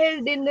 siguro dahil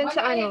din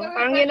sa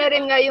parang yun na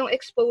rin nga yung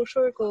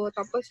exposure ko.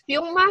 Tapos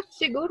yung math,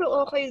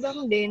 siguro okay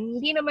lang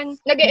din. Hindi naman,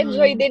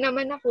 nag-enjoy din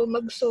naman ako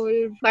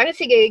mag-solve. Parang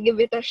sige, give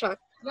it a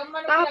shot.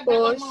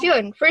 Tapos,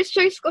 yun, first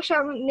choice ko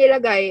siyang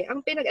nilagay.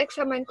 Ang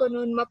pinag-examan ko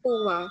noon,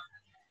 Mapua.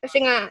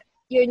 Kasi nga,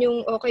 yun yung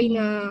okay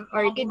na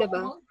archi,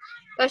 diba?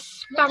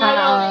 Tapos,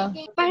 pangalawa,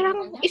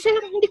 parang isa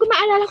lang, hindi ko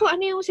maalala kung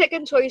ano yung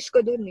second choice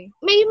ko dun eh.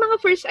 May mga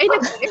first,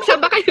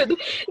 nag-exam ba kayo dun?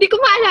 Hindi ko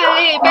maalala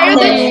eh. Pero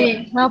dun,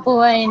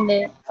 Hindi.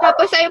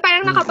 tapos ayun,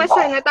 parang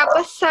nakapasa na.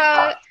 Tapos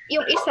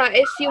yung isa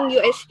is yung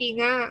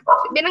UST nga.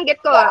 Binanggit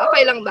ko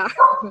okay lang ba?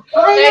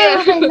 Okay lang.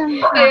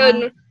 Ayun.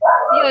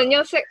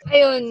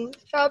 Ayun.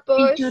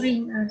 Tapos,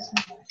 Featuring us.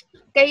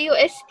 kay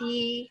UST,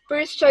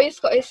 first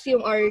choice ko is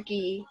yung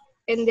RK.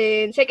 And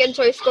then, second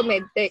choice ko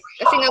medtech.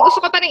 Kasi nga,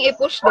 gusto ko pa rin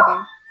i-push, di ba?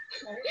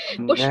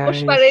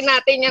 Push pa rin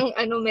natin yung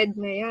med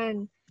na yan.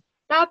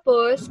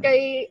 Tapos,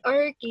 kay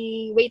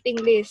Arky,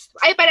 waiting list.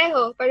 Ay,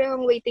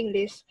 parehong waiting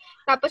list.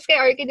 Tapos, kay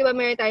Arky, di ba,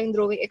 meron tayong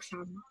drawing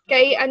exam.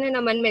 Kay,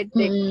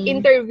 medtech,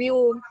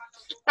 interview.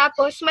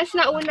 Tapos, mas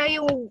nauna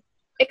yung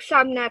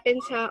exam natin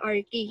sa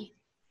Arky.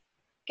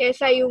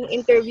 Kesa yung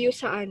interview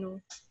sa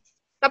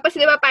Tapos,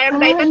 di ba, parang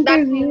right at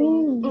that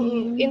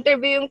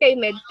interview yung kay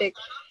medtech.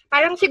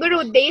 Parang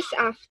siguro days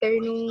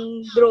after nung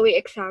drawing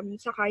exam,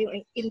 saka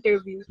yung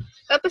interview.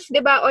 Tapos,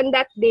 di ba, on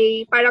that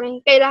day, parang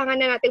kailangan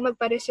na natin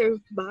magpa-reserve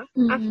ba?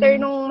 After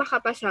nung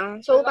makapasa.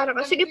 So, parang,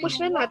 sige, push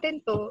na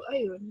natin to.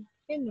 Ayun.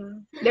 Yun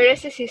na. The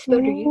rest is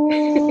history.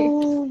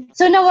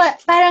 So,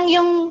 parang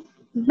yung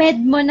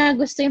med mo na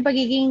gusto yung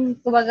pagiging,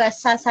 kumbaga,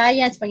 sa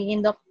science,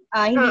 pagiging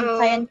hindi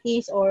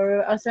scientist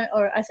or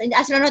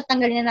astronaut,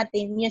 tanggalin na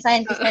natin. Yung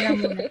scientist na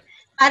lang muna.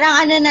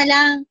 Parang na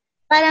lang,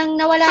 parang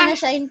nawala na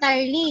siya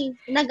entirely.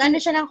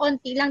 Nag-ano siya ng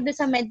konti lang doon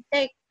sa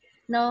medtech,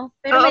 no?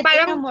 Pero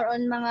medtech na more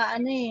on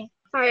mga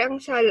parang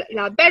sa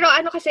lab. Pero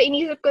kasi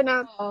inisip ko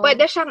na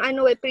pwede siyang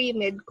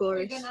pre-med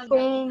course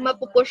kung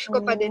mapupush ko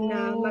pa din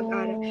na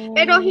mag-aral.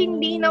 Pero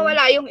hindi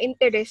nawala yung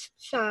interest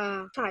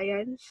sa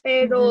science.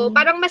 Pero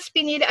parang mas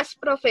pinili as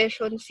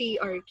profession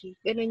si Arky.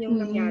 Ganun yung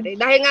nangyari.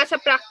 Dahil nga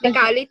sa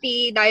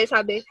practicality, dahil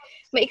sabi,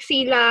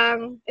 maiksi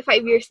lang,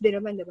 5 years din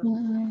naman, diba?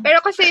 Pero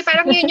kasi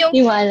parang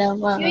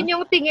yun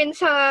yung tingin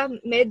sa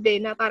med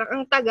na parang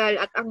ang tagal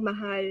at ang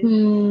mahal.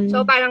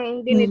 So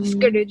parang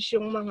dinidiscourage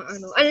yung mga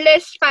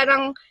Unless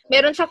parang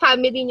meron sa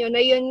family nyo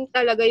na yun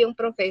talaga yung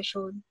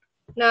profession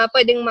na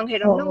pwedeng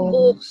manghiram ng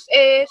books.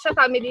 Sa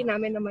family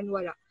namin naman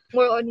wala.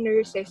 More on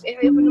nurses.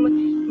 Ayaw ko naman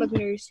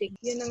mag-nursing.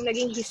 Yun ang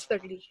naging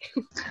history.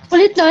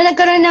 Ulit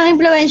nagkaroon ng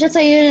impluensya sa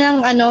iyo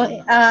ng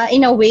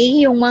in a way,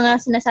 yung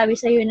mga sinasabi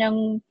sa iyo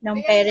ng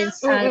parents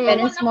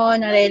mo,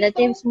 ng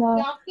relatives mo.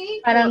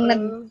 Parang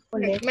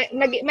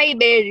may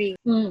bearing.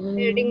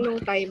 Bearing nung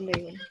time na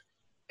yun.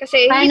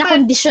 Kasi parang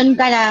na-condition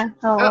ka na.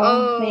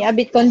 May a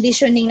bit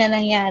conditioning na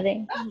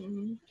nangyari.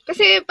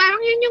 Kasi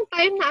parang yun yung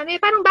time na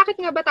parang bakit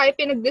nga ba tayo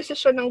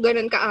pinag-desisyon ng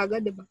ganun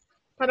kaaga, di ba?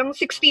 Parang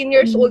 16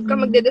 years old ka,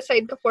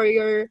 magde-decide ka for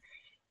your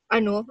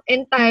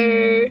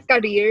entire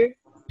career.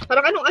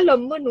 Parang anong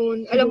alam mo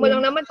nun? Alam mo lang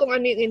naman kung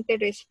ano yung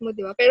interest mo,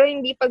 di ba? Pero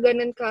hindi pa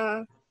ganun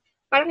ka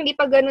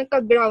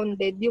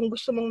grounded yung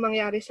gusto mong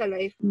mangyari sa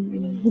life.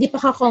 Hindi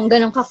pa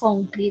ganun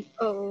ka-concrete.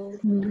 Oo.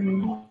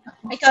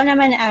 Ikaw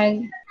naman,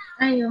 Ag.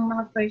 Yung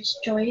mga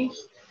first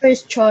choice.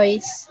 First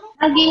choice.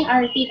 Naging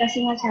RT kasi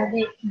nga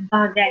sabi,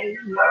 bagay.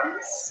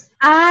 Yes.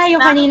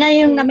 Yung kanina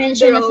yung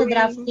na-mention na sa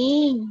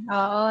drafting.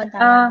 Oo,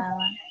 tama.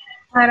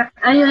 Parang,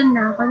 ayun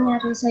na,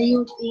 kunyari sa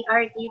UP,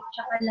 RT,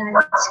 tsaka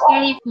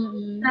landscape.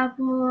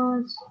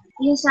 Tapos,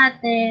 yung sa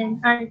atin,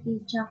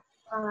 RT,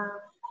 tsaka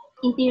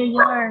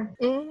interior.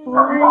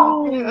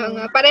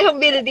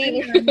 Parehong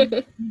building.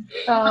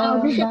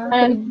 Diba?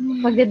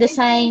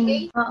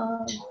 Magde-design.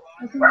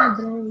 Kasi nga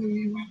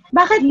drawing.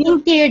 Bakit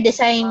interior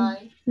design?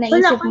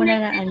 Naisip mo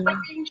na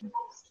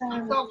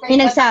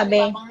May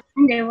nagsabi?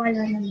 Hindi,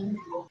 wala naman.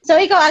 So,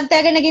 ikaw,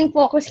 talaga naging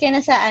focus ka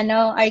na sa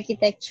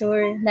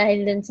architecture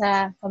dahil dun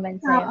sa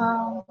comments sa'yo?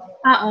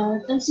 Oo.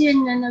 Tapos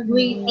yun na,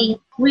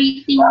 nag-waiting.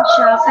 Waiting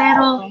siya,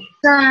 pero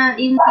sa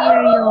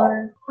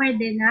interior,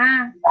 pwede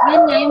na.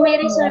 Yun nga, yung may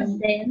reserve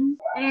din.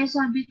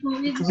 Sabi ko,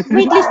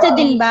 wait-listed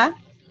din ba?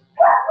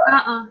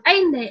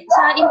 Ay, hindi.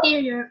 Sa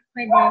interior,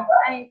 pwede.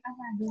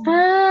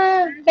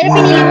 Pero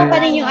pinili mo pa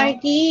rin yung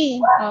RT.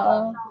 Oo.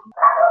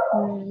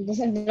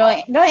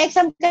 Drawing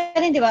exam ka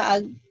rin, di ba?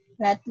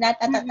 Lahat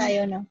ata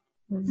tayo, no?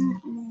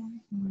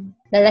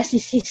 The rest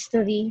is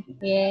history.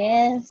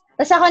 Yes.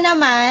 Tapos ako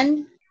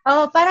naman,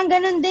 parang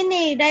ganun din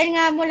eh. Dahil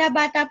nga mula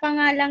bata pa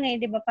nga lang eh,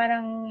 di ba?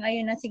 Parang,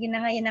 ayun na, sige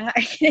na nga, yun na nga,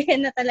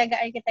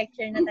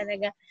 architecture na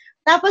talaga.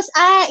 Tapos,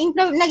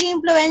 naging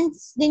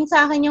influence din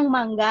sa akin yung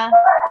manga.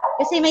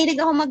 Kasi mahilig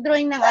ako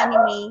mag-drawing ng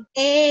anime.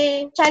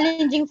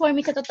 Challenging for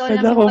me sa totoo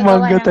lang. Ako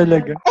manga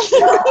talaga.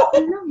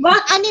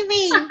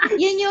 Anime.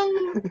 Yun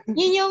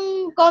yung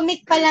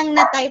comic pa lang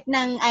na type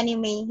ng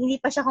anime. Hindi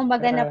pa siya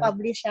kumbaga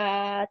na-publish sa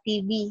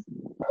TV.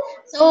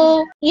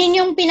 So, yun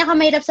yung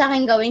pinakamahirap sa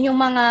akin gawin, yung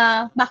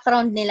mga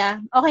background nila.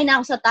 Okay na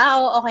ako sa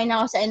tao, okay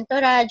na ako sa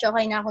entourage,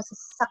 okay na ako sa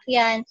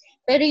sasakyan.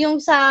 Pero yung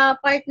sa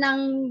part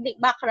ng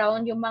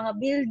background, yung mga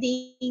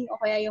building o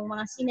kaya yung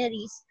mga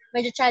sceneries,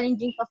 medyo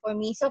challenging pa for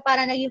me. So,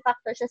 para naging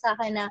factor siya sa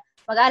akin na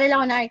mag-aral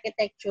ako ng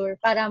architecture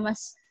para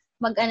mas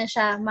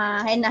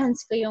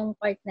ma-enhance ko yung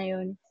part na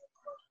yun.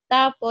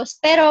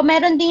 Tapos, pero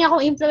meron din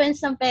akong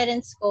influence ng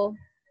parents ko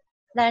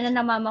lalo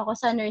na mama ko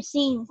sa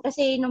nursing.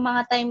 Kasi nung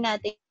mga time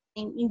natin,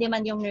 in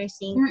demand yung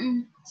nursing.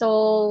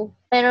 So,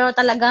 pero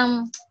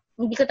talagang,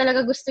 hindi ko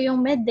talaga gusto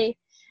yung med eh.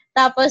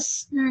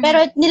 Tapos,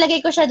 pero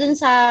nilagay ko siya dun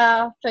sa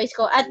choice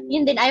ko. At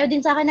yun din, ayaw din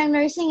sa akin ng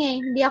nursing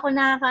eh. Hindi ako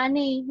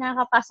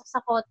nakakapasok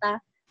sa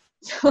quota.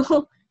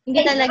 So,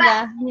 hindi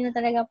na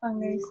talaga pang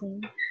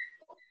nursing.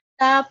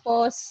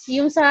 Tapos,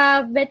 yung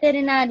sa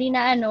veterinary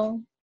na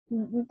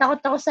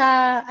takot ako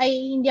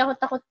hindi ako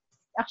takot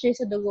actually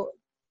sa dugo.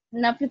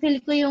 Napipili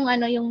ko yung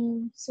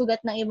yung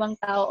sugat ng ibang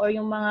tao or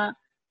yung mga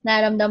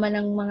naramdaman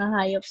ng mga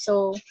hayop.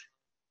 So,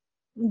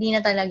 hindi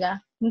talaga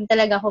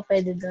ako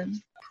pwede doon.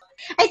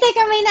 Ay,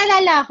 teka, may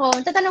naalala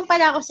ako. Tatanong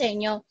pala ako sa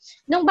inyo.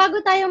 Nung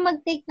bago tayo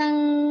mag-take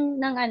ng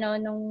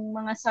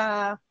mga sa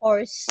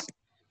course,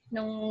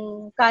 nung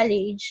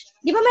college,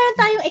 di ba meron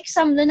tayong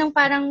exam doon ng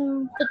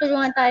parang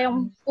tutulungan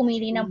tayong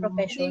pumili ng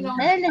profession?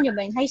 Naalala nyo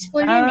ba yun? High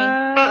school yun eh.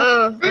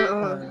 Oo.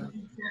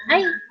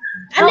 Ay,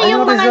 ano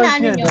yung mga result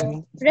naano niya nyo? dun?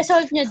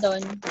 Result nyo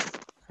doon?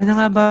 Ano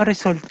nga ba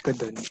result ko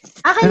doon?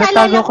 Naalala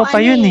Natatago ko pa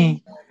yun eh.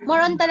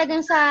 More on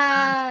talagang sa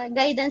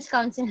guidance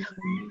counselor.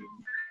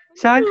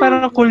 Sa akin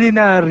parang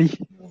culinary.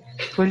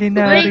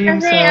 Culinary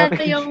yung sa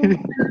akin.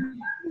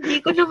 Hindi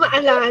ko na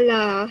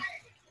maalala.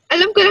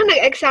 Alam ko lang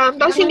nag-exam,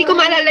 tapos hindi ko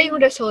maalala yung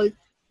result.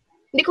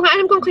 Hindi ko nga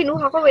alam kung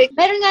kinuha ko eh.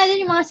 Meron nga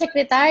din yung mga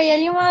secretarial,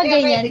 yung mga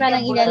ganyan,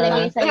 parang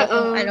ilalagay sa'yo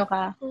kung ano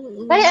ka.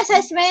 Parang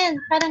assessment,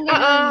 parang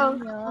ganyan.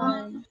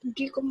 Yun.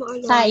 Hindi ko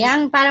maalala.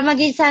 Sayang, para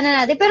mag-gauge sana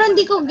natin. Pero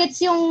hindi ko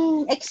gets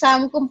yung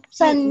exam kung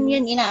saan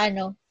yun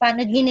inaano.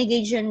 Paano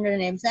ginigauge yung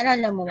RENEBS.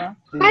 Naalala mo ba?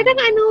 Parang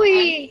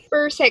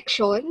per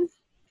section.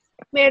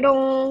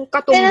 Merong Pero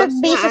katumbas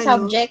na based sa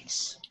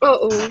subjects.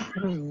 Oo.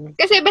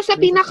 Kasi basta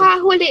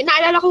pinakahuli,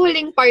 naalala ko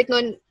huling part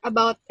nun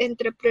about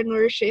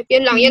entrepreneurship.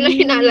 Yan lang yung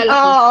naalala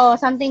ko. Oo,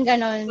 something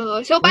ganon.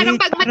 So parang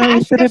pag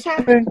mataas ka sa...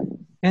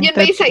 Yun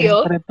ba yung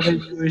sa'yo?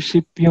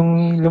 Entrepreneurship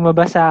yung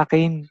lumabas sa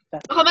akin.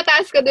 Baka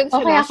mataas ka dun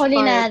sa Okay, last part.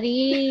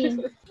 culinary.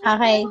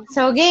 Okay.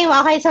 So, game.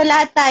 Okay, so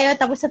lahat tayo,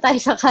 tapos na tayo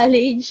sa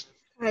college.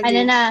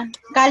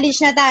 College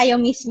na tayo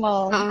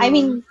mismo. I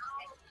mean,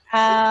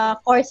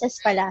 courses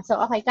pala.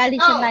 So, okay,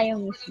 college na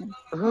tayo mismo.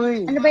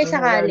 Uy, ano ba yung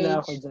sa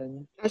college?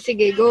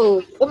 Sige,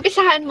 go.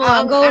 Umpisahan mo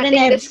ang go ating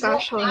Renebs.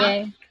 discussion.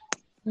 Sige.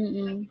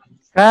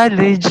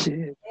 College,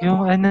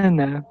 yung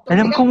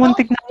alam ko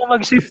muntik na ako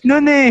mag-shift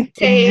nun eh.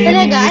 Same.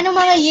 Talaga? Anong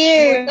mga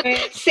year?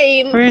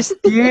 Same. First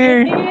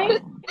year.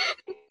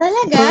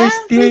 Talaga?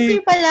 First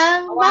year pa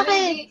lang?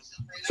 Bakit?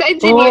 Sa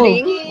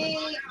engineering?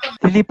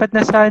 Lilipat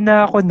na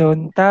sana ako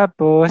nun,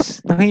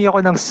 tapos nanghingi ako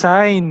ng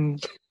sign.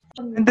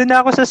 Nandun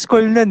na ako sa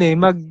school nun eh,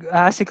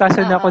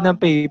 mag-aasikaso na ako ng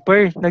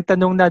paper.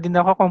 Nagtanong na din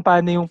ako kung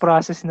paano yung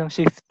process ng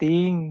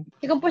shifting.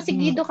 Ikaw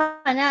porsigido ka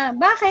na.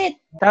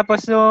 Bakit?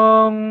 Tapos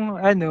nung,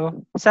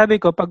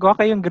 sabi ko, pag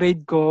okay yung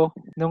grade ko,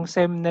 nung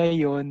SEM na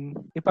yun,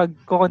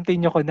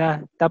 ipag-continue ko na.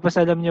 Tapos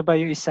alam nyo ba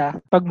yung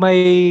isa? Pag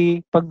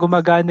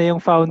gumagana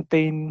yung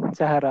fountain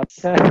sa harap.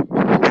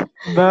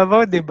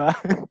 Babaw, di ba?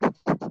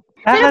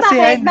 Pero kasi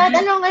bakit? Bakit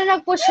anong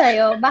nag-push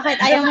sa'yo? Bakit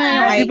ayaw mo na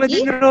yung Di ba IT?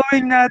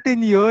 dinrawing natin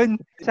yun?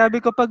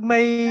 Sabi ko, pag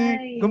may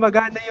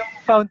gumagana yung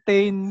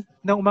fountain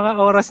ng mga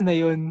oras na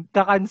yun,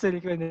 ka-cancel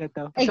ko na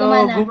to. Ay, So,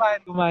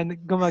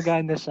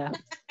 gumana siya.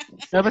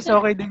 Tapos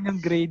okay din yung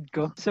grade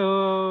ko. So,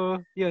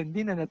 yun,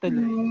 di na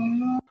natuloy.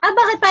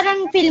 Bakit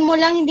parang feel mo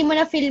lang, hindi mo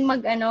na feel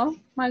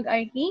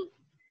mag-RT?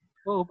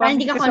 Oo, Parang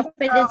hindi ka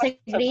confident sa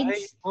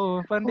grades? Oo,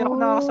 parang hindi ako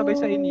nakakasabay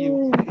sa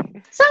inyo.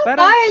 Saan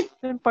part?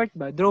 Saan part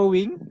ba?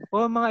 Drawing?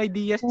 O mga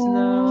ideas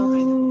na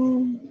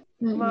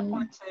mga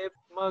concept,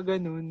 mga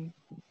ganun.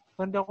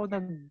 Parang ako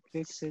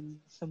nag-excel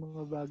sa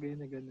mga bagay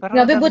na ganun.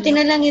 Grabe, buti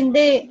na lang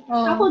hindi.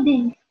 Ako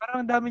din.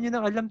 Parang ang dami nyo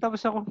nang alam,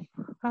 tapos ako,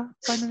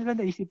 paano nila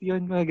naisip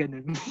yun? Mga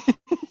ganun.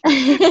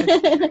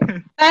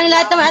 Parang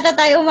lahat naman ata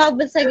tayo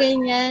umabot sa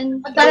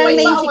ganyan. Parang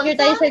na-insecure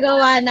tayo sa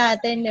gawa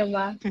natin, di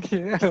ba?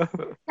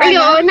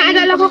 Ayun,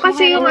 naalala ko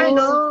kasi yung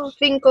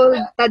thing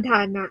called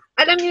Tadhana.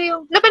 Alam niyo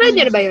yung, napanood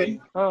niyo na ba yun?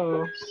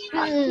 Oo.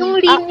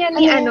 Yung linya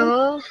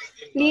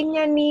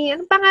ni,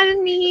 anong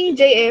pangalan ni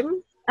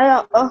JM?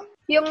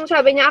 Yung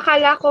sabi niya,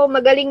 akala ko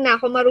magaling na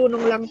ako,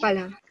 marunong lang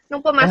pala.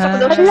 Nung pumasok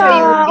daw siya sa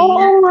UP.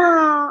 Oo nga.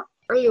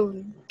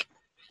 Ayun.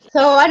 So,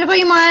 ano ba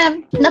yung mga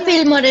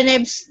na-feel mo,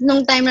 Renebs,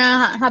 nung time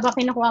na habang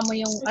kinukuha mo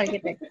yung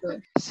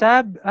architecture?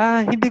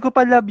 Hindi ko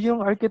pa love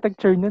yung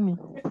architecture nun eh.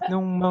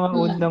 Nung mga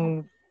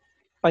unang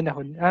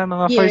panahon.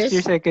 Mga Years? first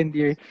year, second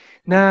year.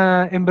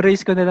 Na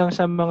embrace ko na lang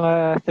sa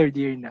mga third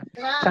year na.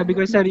 Sabi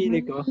ko sa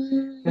sarili ko,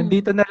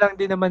 nandito na lang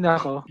din naman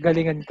ako,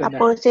 galingan ko na.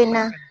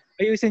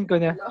 Ayusin ko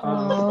na.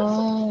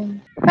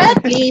 But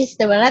at least,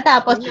 diba,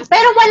 natapos.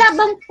 Pero wala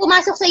bang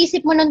pumasok sa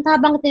isip mo nung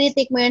habang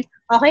tinitake mo yun,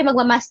 okay,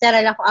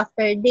 magmamasteral ako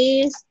after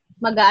this,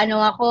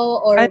 mag-ano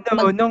ako, or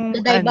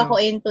mag-dive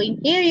ako into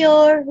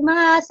interior,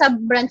 mga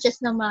sub-branches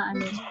na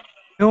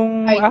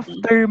Nung IT.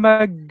 after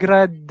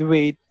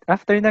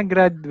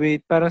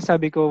nag-graduate, parang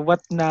sabi ko, what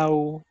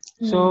now?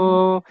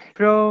 So,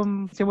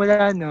 from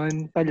simula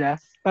nun pala,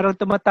 parang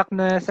tumatak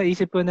na sa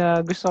isip ko na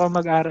gusto ko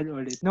mag-aral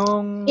ulit.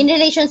 In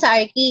relation sa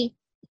Arki?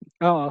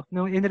 Oo,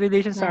 nung in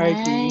relation sa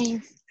RK,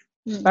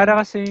 Nice. para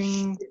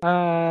kasing,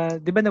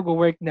 'di ba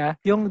nagwo-work na,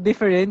 yung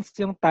difference,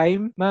 yung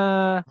time,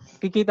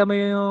 makikita mo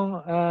yung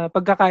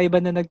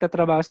pagkakaiba na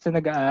nagtatrabaho sa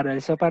nag-aaral.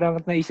 So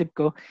parang naisip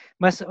ko,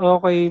 mas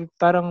okay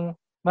pa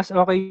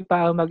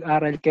ang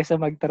mag-aral kaysa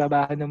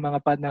magtrabaho ng mga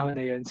panahon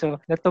na yun.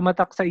 So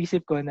tumatak sa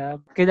isip ko na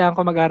kailangan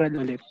ko mag-aral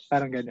ulit.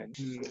 Parang ganun.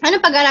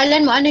 Ano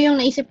pag-aralan mo? Ano yung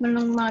naisip mo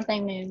nung mga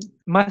time na yun?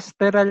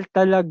 Masteral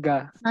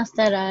talaga.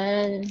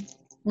 Masteral.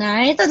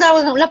 Ito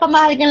daw,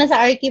 napamahal ka na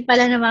sa RK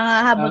pala ng mga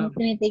habang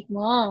tinitake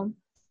mo.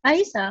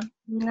 Ayos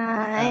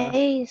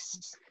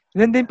Nice.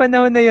 Noon din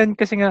panahon na yun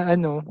kasi nga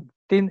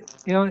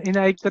yung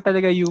inaik ko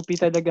talaga UP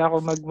talaga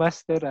ako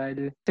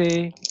mag-masteral.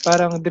 Kasi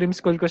parang dream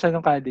school ko siya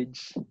nung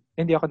college.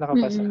 Hindi ako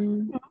nakapasa.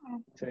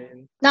 So,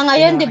 yun. Na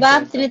ngayon, di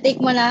ba? Nakakakwento. Tinitake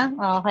mo na?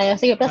 Okay,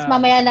 sige. Plus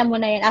mamaya na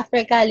muna yun.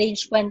 After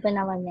college, kwento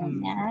naman yan.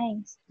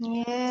 Nice.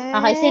 Yes.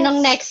 Okay, sinong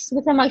next?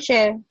 Gusto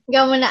mag-share?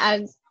 Ikaw muna,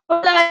 Ag.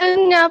 Wala,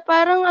 yun nga,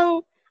 parang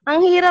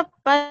ang hirap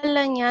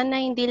pala niya na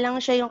hindi lang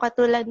siya yung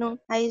katulad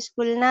nung high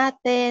school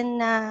natin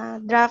na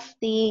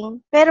drafting.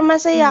 Pero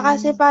masaya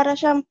kasi para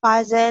siyang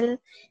puzzle.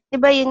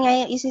 Diba yun nga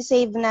yung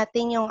isi-save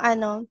natin yung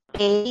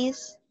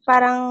space.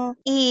 Parang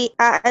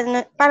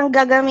parang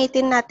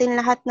gagamitin natin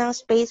lahat ng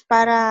space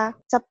para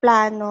sa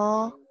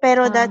plano.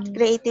 Pero that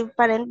creative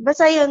pa rin.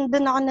 Basta yun,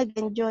 dun ako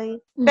nag-enjoy.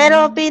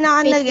 Pero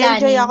pinaka Space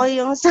nag-enjoy planning. ako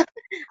yung sa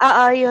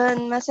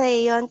yun, masaya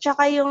yun.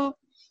 Tsaka yun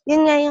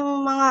nga yung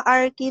mga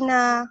arky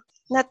na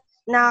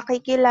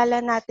nakikilala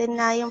natin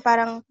na yung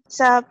parang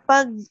sa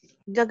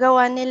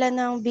paggagawa nila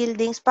ng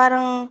buildings,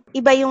 parang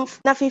iba yung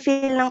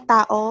nafe-feel ng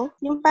tao.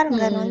 Yung parang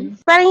ganun.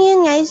 Parang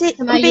yun nga, Sa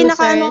mga yung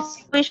pinaka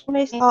users. wish mo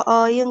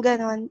yung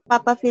ganun,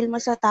 papafeel mo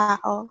sa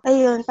tao.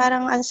 Ayun,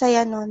 parang ang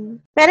saya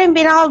nun. Pero yung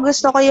pinaka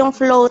gusto ko yung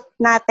float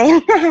natin.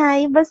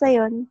 Iba sa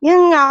yun.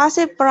 Yun nga,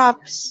 kasi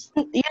props.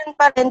 Yun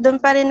pa rin, doon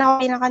pa rin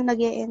ako pinaka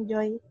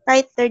nag-e-enjoy.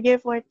 Kahit 3rd year,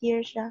 4th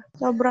year siya.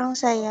 Sobrang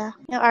saya.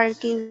 Yung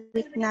RK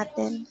week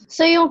natin.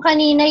 So, yung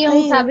kanina,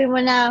 yung Ayun. sabi mo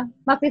na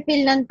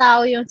mapipil ng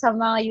tao yung sa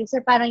mga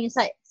user, parang yung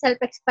sa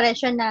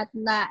self-expression na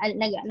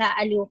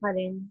naaliw ka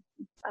rin.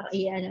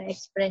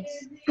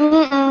 Express.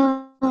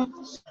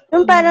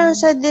 Yung parang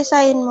sa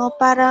design mo,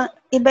 parang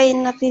iba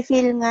yung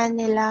nafe-feel nga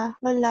nila.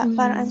 Wala,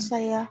 parang ang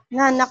saya.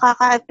 Na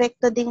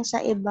nakaka-epekto din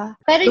sa iba.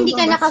 Pero hindi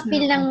ka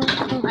naka-feel ng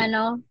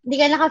hindi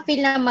ka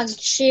naka-feel na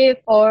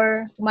mag-shift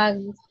or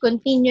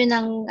mag-continue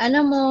ng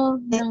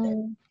ng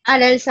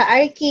aral sa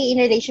Arki,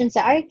 in relation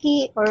sa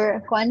Arki,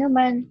 or kung ano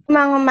man.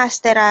 Mga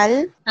masteral,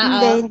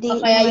 hindi. O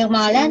kaya yung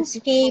mga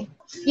landscape,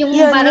 yung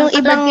yun, parang yung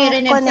ibang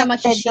sa connected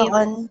mag-shift.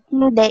 doon.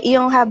 Hindi,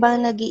 yung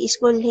habang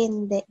nag-i-school,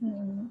 hindi.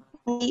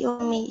 Hindi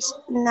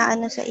na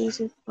sa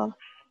isip ko.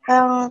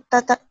 Parang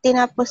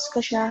tinapos ko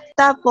siya.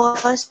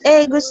 Tapos,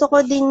 gusto ko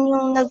din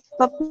yung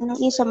nagpaplano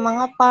sa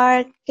mga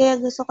park, kaya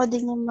gusto ko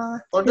din yung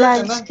mga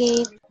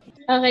landscape.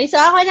 Okay,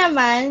 so ako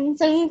naman,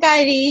 sa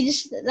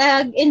college,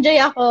 nag-enjoy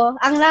ako.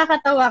 Ang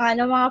nakakatawa nga,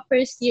 ng mga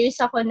first years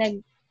ako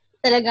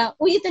talagang,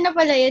 ito na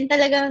pala yun.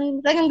 Talagang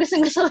gusto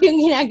ko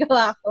yung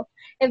ginagawa ko.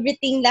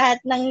 Everything,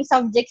 lahat ng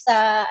subject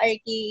sa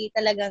RK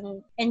talagang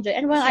enjoy.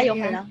 Ano bang ayaw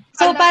ko lang?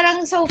 So,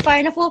 parang so far,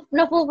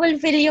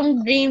 napufulfill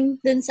yung dream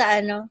dun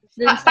sa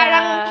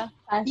parang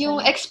passion.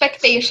 yung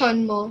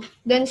expectation mo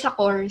dun sa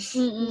course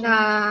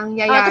na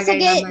nangyayari Kasi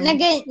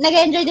naman.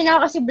 nag-enjoy din ako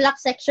kasi block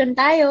section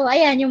tayo.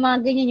 Ayan, yung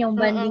mga ganyan, yung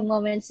bonding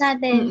moments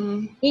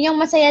natin. Yun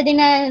yung masaya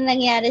din na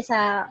nangyari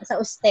sa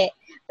USTE.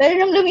 Pero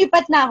nung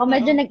lumipat na ako,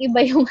 medyo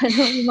nag-iba yung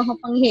yung mga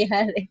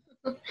pangyayari.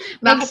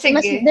 Mas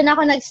doon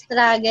ako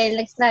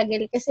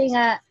nag-struggle kasi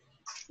nga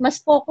mas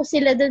focus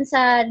sila doon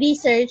sa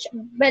research.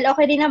 Well,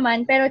 okay din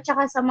naman, pero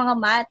tsaka sa mga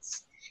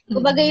maths.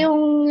 Kumbaga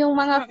yung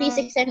mga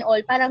physics and all,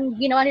 parang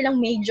ginawa nilang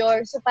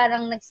major. So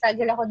parang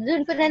nag-struggle ako.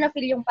 Doon ko na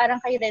na-feel yung parang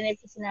kay Rene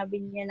sinabi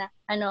niya na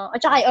at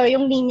saka or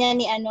yung linya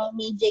ni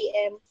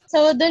JM.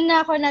 So doon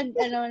na ako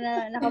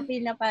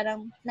naka-feel na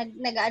parang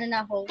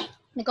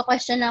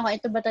nagko-question na ako,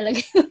 ito ba talaga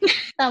yung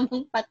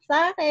tamang path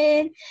sa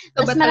akin?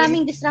 Tapos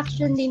maraming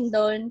distraction din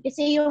doon.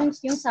 Kasi yung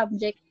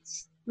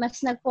subjects, mas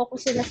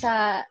nag-focus sila sa,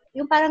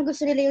 yung parang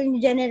gusto nila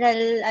yung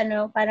general,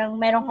 parang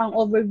meron kang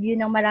overview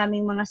ng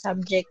maraming mga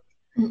subject.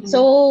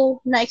 So,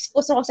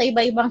 na-expose ako sa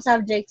iba-ibang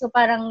subject. So,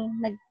 parang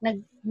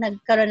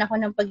nagkaroon ako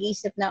ng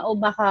pag-iisip na,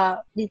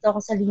 baka dito ako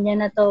sa linya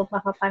na to,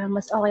 baka parang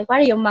mas okay.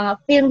 Parang yung mga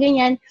film,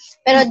 ganyan.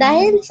 Pero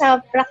dahil sa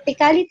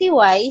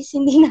practicality-wise,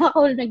 hindi na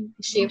ako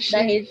nag-shift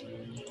dahil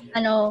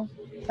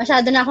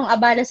masyado na akong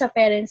abala sa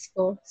parents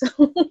ko. So,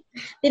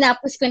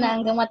 tinapos ko na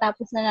hanggang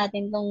matapos na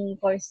natin tong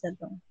course na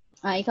to.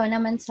 Ikaw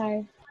naman,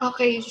 Sar.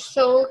 Okay,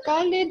 so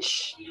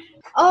college,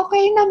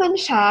 okay naman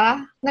siya.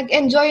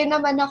 Nag-enjoy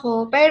naman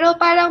ako. Pero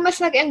parang mas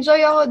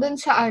nag-enjoy ako dun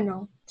sa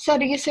sa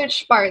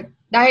research part.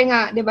 Dahil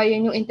nga, di ba,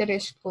 yun yung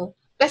interest ko.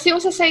 Tapos yung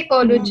sa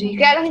psychology,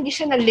 kaya lang hindi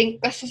siya na-link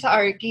kasi sa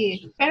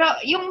Arki. Pero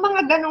yung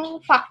mga ganong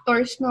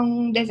factors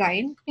ng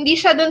design, hindi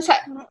siya dun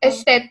sa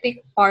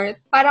aesthetic part.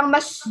 Parang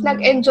mas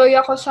nag-enjoy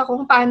ako sa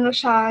kung paano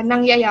siya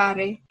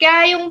nangyayari.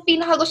 Kaya yung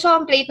pinakagusto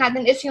kong plate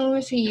natin is yung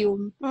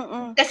museum.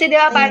 Kasi di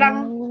ba parang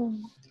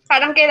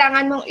parang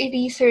kailangan mong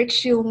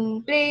i-research yung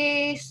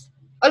place.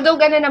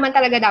 Although gano'n naman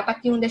talaga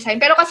dapat yung design.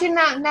 Pero kasi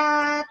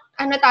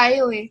ano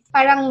tayo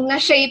parang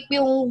na-shape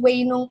yung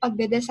way nung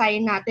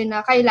pagde-design natin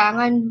na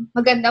kailangan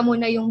maganda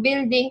muna yung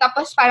building,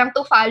 tapos parang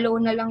to follow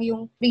na lang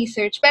yung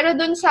research. Pero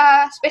dun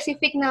sa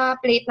specific na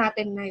plate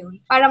natin na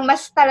yun, parang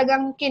mas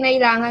talagang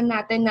kinailangan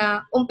natin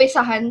na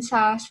umpisahan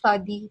sa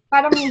study.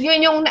 Parang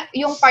yun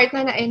yung part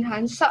na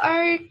na-enhance. Sa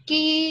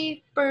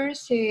Archi per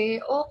se,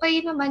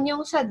 okay naman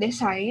yung sa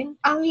design.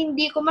 Ang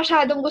hindi ko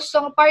masyadong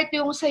gustong part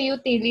yung sa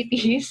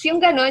utilities,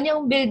 yung gano'n,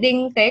 yung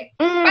building tech.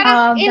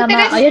 Parang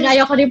Tama. Ayun,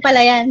 ayoko rin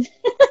pala yan.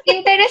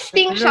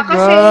 Interesting siya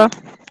kasi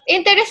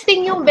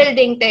interesting yung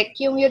building tech,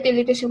 yung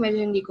utilities yung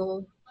medyo hindi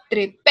ko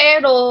trip.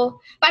 Pero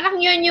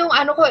parang yun yung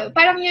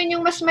parang yun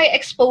yung mas may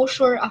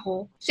exposure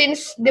ako.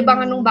 Since 'di ba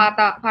nung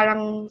bata,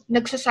 parang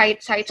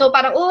nagsa-site. So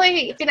parang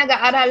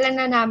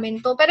pinag-aaralan na namin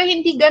to, pero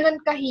hindi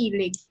ganoon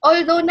kahilig.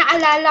 Although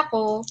naalala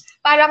ko,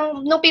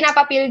 parang nung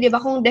pinapapil 'di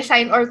ba kung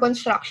design or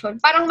construction,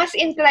 parang mas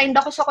inclined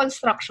ako sa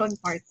construction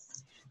part.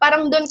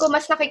 Parang doon ko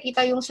mas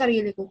nakikita yung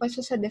sarili ko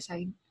kaysa sa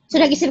design. So,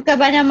 nag-isip ka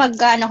ba na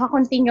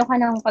ka-continue ka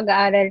ng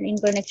pag-aaral in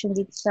connection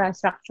dito sa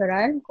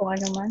structural, kung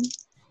ano man?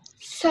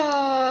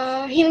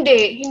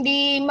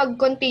 Hindi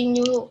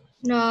mag-continue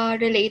na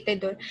related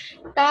doon.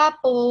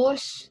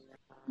 Tapos,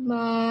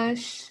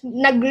 mas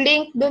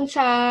nag-link doon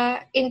sa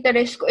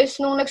interest ko is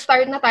nung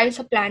nag-start na tayo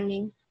sa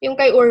planning, yung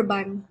kay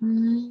Urban.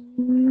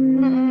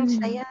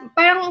 Saya.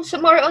 Parang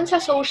more on sa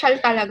social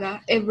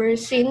talaga ever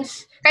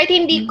since. Kahit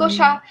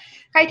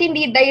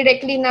hindi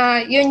directly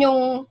na yun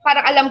yung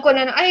parang alam ko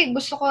na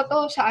gusto ko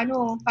to sa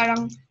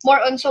parang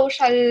more on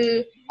social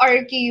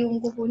archi yung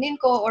kukunin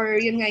ko or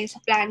yun nga yung sa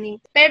planning.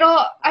 Pero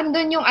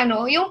andun yung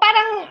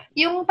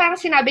parang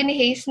sinabi ni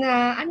Hayes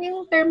na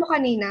yung term mo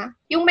kanina,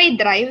 yung may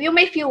drive, yung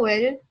may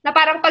fuel, na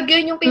parang pag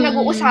yun yung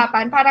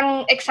pinag-uusapan,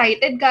 parang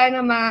excited ka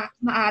na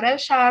maaral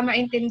siya,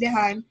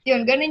 maintindihan.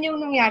 Yun, ganun yung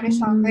nangyari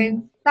sa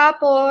akin.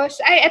 Tapos,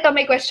 eto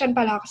may question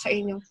pala ako sa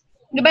inyo.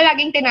 Di ba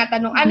laging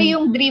tinatanong, ano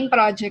yung dream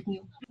project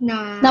niyo?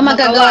 Na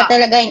magagawa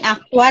talaga yung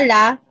actual,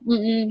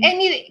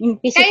 yung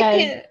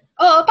physical.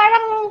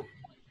 Parang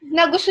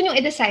na gusto nyong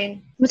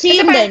i-design.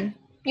 Museum din.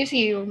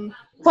 Museum.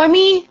 For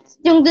me,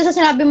 yung doon sa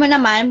sinabi mo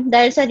naman,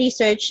 dahil sa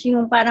research,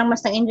 yung parang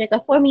mas nang-enjoy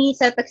ka. For me,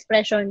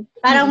 self-expression.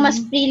 Parang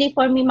mas freely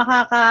for me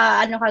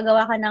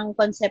kagawa ka ng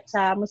concept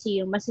sa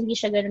museum. Mas hindi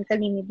siya ganun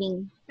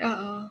ka-limiting.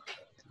 Oo.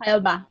 Kaya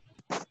ba?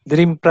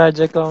 Dream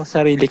project ko ang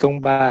sarili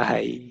kong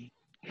bahay.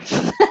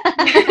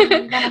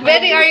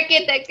 Very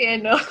architect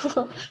no?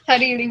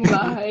 Sariling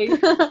bahay.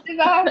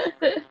 Diba?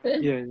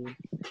 Yun.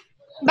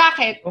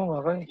 Bakit?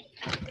 Okay.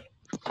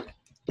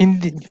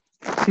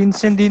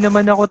 Since hindi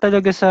naman ako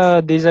talaga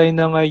sa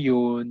design na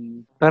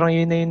ngayon, parang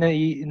yun na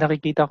yung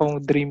nakikita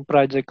kong dream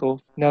project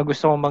ko na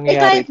gusto kong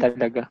mangyari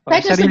talaga.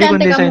 Kahit sarili kong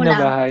design na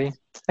muna. bahay.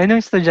 Nung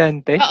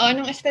estudyante? Oo,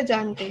 nung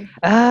estudyante.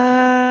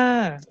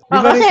 Di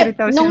ba kasi retreat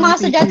ako nung mga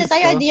thesis estudyante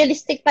tayo, ko?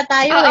 idealistic pa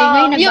tayo Oo,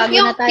 Ngayon, nagbago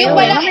na tayo.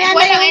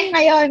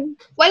 Ngayon.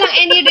 Walang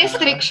any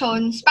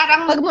restrictions.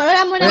 Parang Pag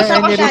wala mo na gusto sa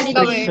ko siyang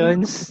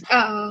restrictions.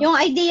 Oo. Yung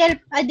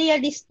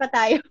idealist pa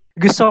tayo.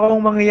 Gusto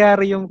kong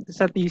mangyari yung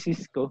sa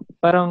thesis ko.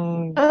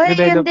 Parang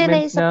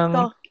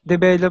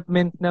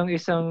development ng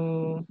isang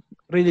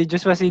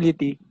religious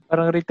facility.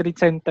 Parang retreat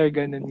center,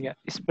 ganun nga.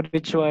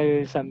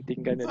 Spiritual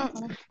something, ganun.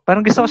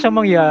 Parang gusto ko siyang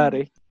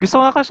mangyari. Gusto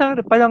ko nga siyang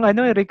palang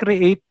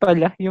recreate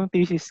pala yung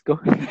thesis ko.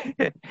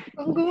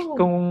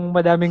 Kung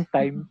madaming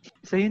time.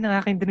 So yun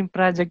ang aking dream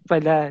project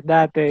pala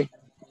dati.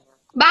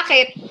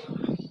 Bakit?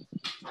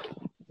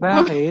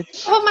 Bakit?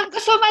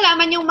 Gusto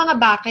malaman yung mga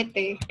bakit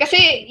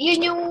Kasi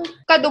yun yung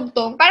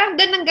kadugtong. Parang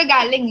doon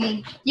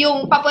nanggagaling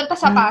yung papunta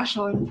sa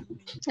passion.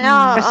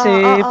 Kasi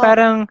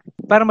parang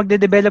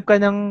magde-develop ka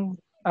ng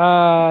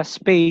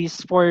space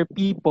for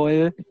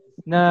people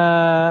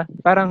na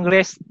parang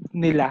rest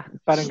nila.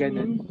 Parang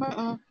ganun.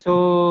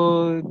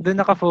 So, doon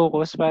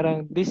naka-focus.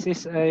 Parang this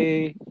is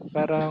a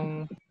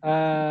parang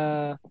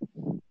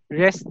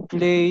rest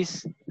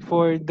place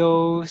for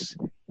those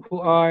who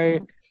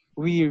are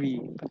weary.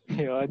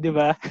 Yun, di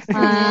ba?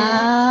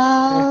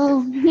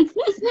 Wow!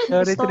 So,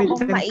 retreat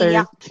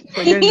center.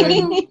 So,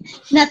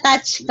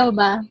 Na-touch ka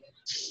ba?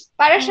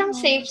 Para siyang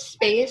safe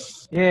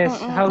space. Yes,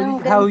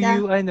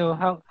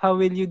 how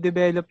will you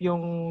develop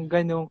yung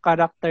ganong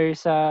character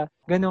sa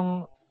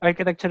ganong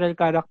architectural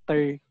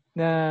character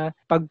na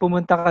pag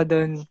pumunta ka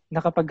doon,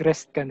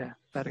 nakapag-rest ka na.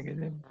 Parang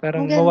ganun.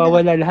 Parang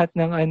mawawala lahat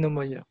ng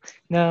mo yun.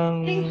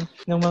 Ng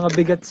mga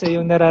bigat sa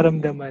iyong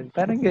nararamdaman.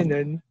 Parang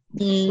ganun.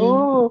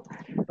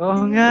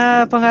 Oo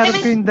nga, pangarap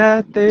ko yung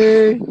dati.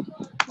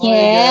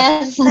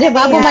 Yes.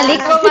 Diba? Bumalik.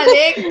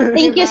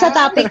 Thank you sa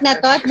topic na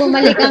to at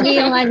bumalik ang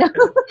iyong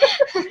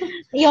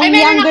yung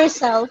younger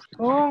self.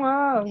 Oo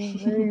nga. Oh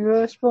my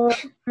gosh, pangarap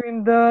ko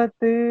yung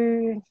dati.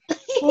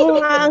 Oo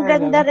nga, ang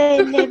ganda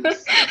rin.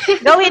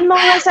 Gawin mo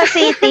nga sa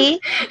city.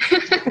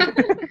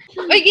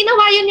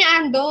 Ginawa yun ni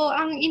Ando.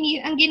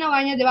 Ang ginawa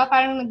niya, di ba,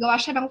 parang nagawa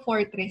siya ng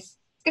fortress.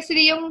 Kasi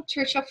yung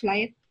Church of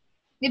Light,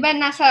 di ba,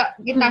 nasa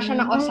gitna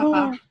siya ng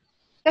Osaka.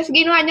 Tapos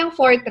ginawa niyang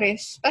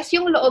fortress. Tapos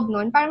yung loob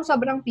nun, parang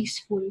sobrang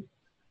peaceful.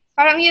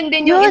 Parang yun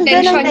din yung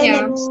intention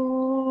niya.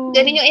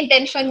 Yun din yung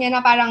intention niya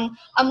na parang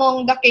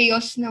among the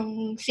chaos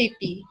ng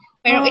city.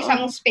 Pero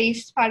isang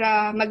space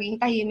para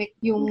maging tahimik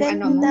yung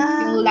yung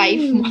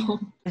life mo.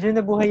 Kasi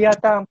nabuhay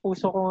yata ang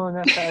puso ko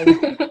nasa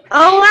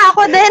Oo nga,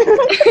 ako din.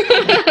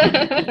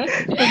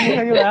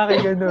 nabuhay yung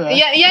aking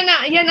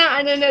Yan ang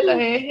ano na to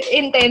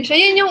intention.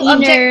 Yun yung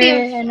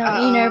objective.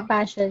 Inner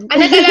passion.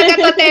 Ano talaga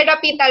to?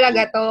 Therapy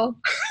talaga to.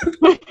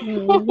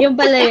 Yung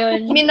pala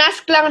yun.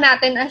 Minask lang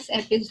natin as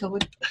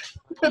episode.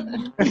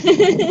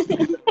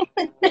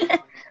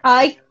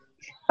 Ay,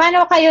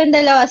 paano kayong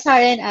dalawa,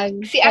 Sarah and Ag?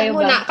 Si Ag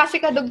muna, kasi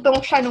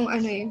kadugtong siya nung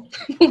ano eh.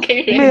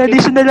 May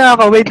additional lang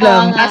ako, wait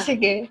lang.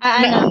 Sige.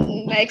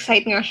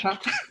 Na-excite nga siya.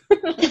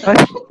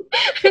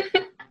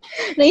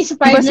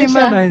 Na-inspired na si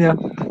siya. Ma'am,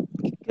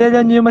 kilala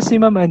niyo mas si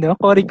Ma'am,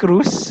 Cory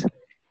Cruz?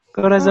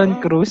 Corazon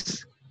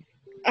Cruz?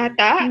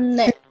 Ata?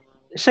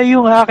 Siya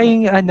yung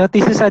aking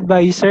thesis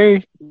advisor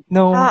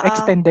nung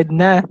extended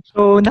na.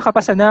 So,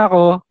 nakapasa na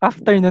ako.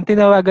 After nun,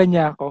 tinawagan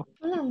niya ako.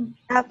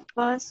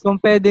 Tapos, Kung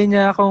pwede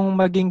niya akong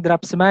maging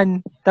draftsman.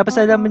 Tapos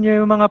alam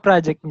niyo yung mga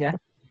project niya.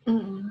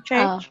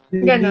 church.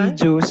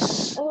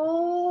 Religious.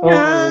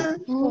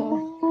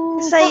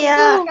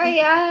 Saya.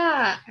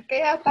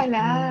 Kaya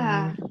pala.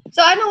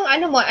 So,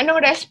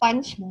 anong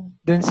response mo?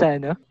 Dun sa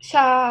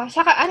Sa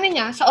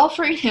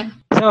offer niya?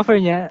 Sa offer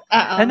niya?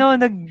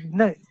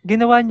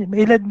 Ginawa niya,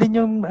 ilan din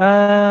yung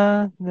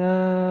na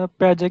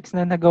projects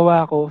na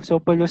nagawa ko. So,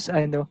 pulos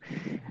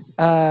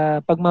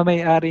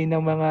pagmamay-ari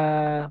ng mga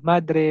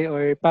madre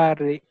or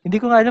pare. Hindi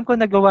ko nga alam kung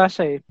nagawa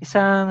siya eh.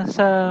 Isang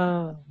sa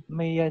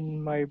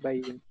Myanmar ba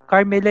yun?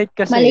 Carmelite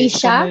kasi.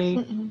 Malaysia?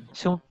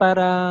 So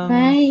parang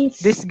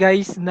Nice.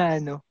 disguise na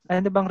ano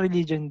bang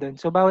religion doon?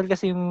 So bawal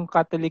kasi yung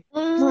Catholic.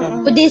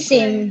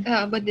 Buddhism.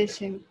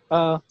 Buddhism.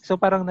 So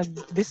parang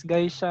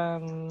nag-disguise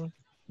siyang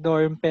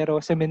dorm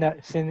pero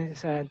seminary.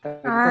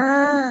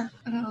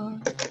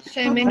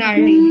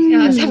 Seminary.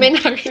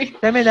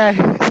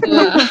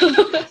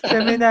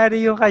 Seminary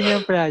yung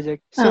kanyang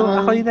project. So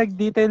ako yung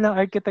nag-detail ng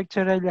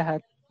architectural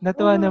lahat.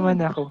 Natuwa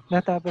naman ako.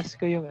 Natapos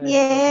ko yung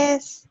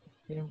Yes.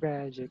 yung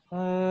project.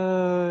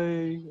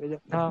 Ay,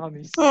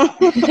 nakakamiss.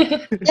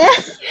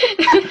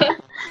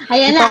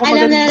 Ayan na,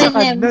 alam na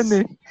rin,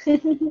 Nems.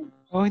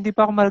 Hindi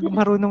pa ako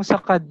marunong sa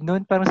CAD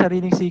nun. Parang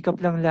sariling sikap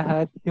lang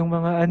lahat. Yung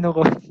mga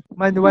ko,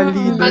 manual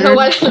leader.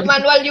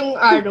 Manual yung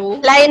arrow.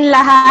 Line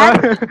lahat.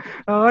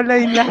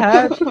 Line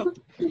lahat.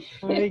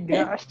 Oh my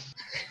gosh.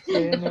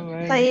 Kaya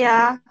naman.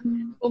 Saya.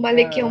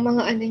 Umalik yung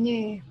mga niya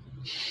eh.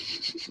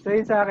 So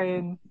yun sa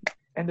akin,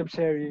 end of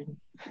sharing.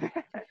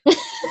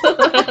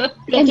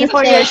 Thank you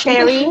for your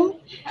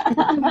sharing.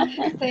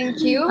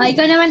 Thank you.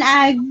 Ikaw naman,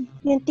 Ag.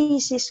 Yung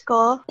thesis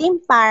ko, theme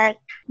park.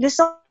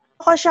 Gusto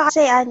ko siya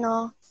kasi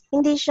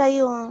hindi siya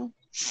yung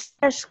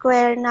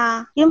square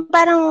na, yung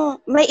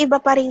parang may iba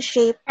pa ring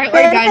shape. Ay,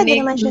 Pero organic. pwede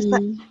naman siya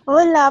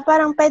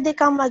parang pwede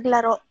kang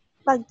maglaro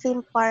pag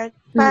theme park.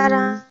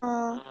 Parang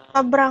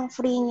sobrang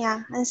free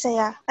niya. Ang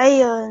saya.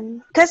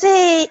 Ayun.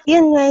 Kasi,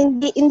 yun nga,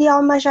 hindi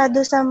ako masyado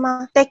sa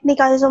mga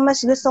technical. So,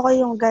 mas gusto ko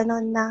yung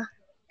ganon na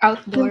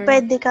outdoor. yung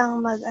pwede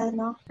kang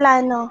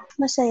plano.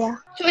 Masaya.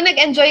 So,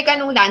 nag-enjoy ka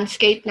nung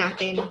landscape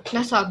natin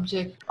na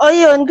subject?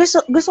 Yun.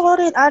 Gusto ko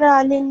rin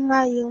aralin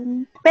nga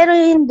yun. Pero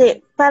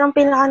hindi. Parang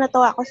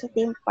pinaka-natuwa ako sa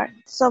theme park.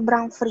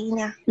 Sobrang free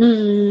niya.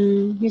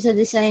 Yung sa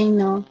design,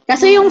 no?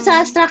 Kasi yung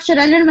sa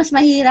structural nun, mas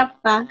mahirap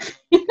pa.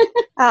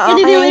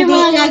 Kasi di mo yung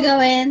mga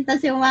gagawin.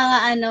 Tapos yung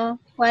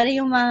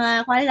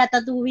mga kung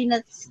natatuwi na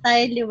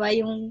style, di ba?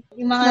 Yung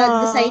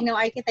mga design ng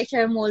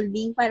architecture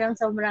molding, parang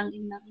sobrang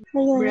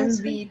Sobrang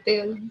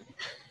detail.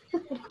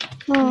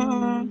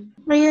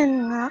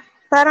 Ayun nga.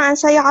 Parang ang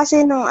saya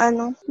kasi nung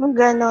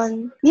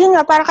ganon. Yun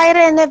nga, parang kay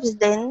Renevs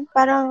din.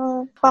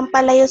 Parang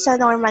pampalayo sa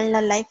normal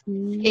na life.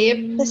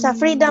 Yep. Sa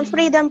freedom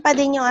pa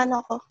din yung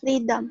ko.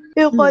 Freedom.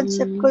 Yung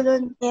concept ko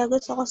dun. Kaya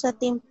gusto ko sa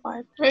theme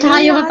park.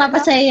 Tsaka yung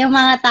mapapasaya yung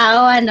mga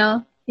tao,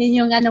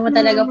 yun yung mo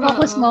talaga.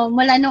 Focus mo.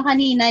 Mula nung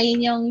kanina,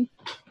 yun yung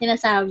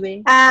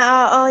sinasabi.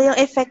 Oo. Yung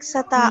effect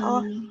sa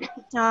tao.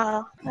 Oo.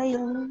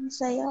 Ayun.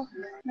 Saya.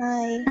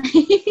 Ay.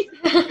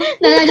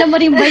 Nalala mo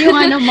rin ba yung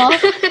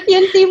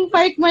yung theme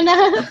park mo na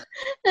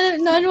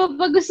noon mo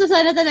ba gusto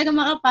sana talaga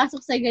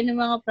makapasok sa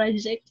ganung mga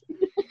project?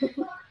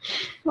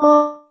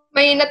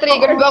 May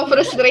na-trigger bang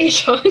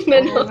frustration?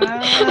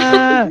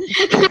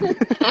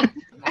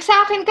 Sa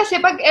akin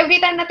kasi, pag every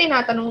time na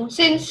tinatanong,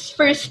 since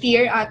first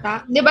year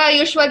ata, di ba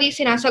usually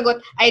sinasagot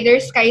either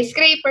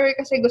skyscraper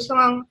kasi gusto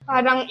nga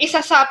parang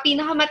isa sa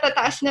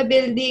pinakamatataas na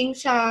building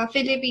sa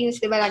Philippines,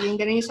 di ba laging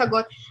ganun yung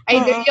sagot,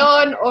 either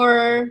yon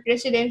or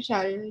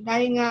residential.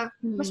 Dahil nga,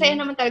 masaya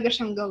naman talaga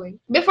siyang gawin.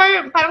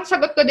 Before, parang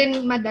sagot ko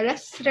din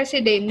madalas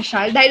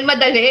residential dahil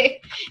madali.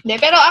 Hindi,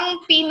 pero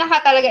ang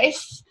pinaka talaga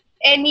is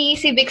any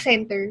civic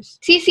centers.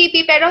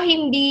 CCP pero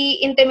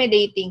hindi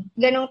intimidating.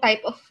 Ganong type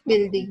of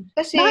building.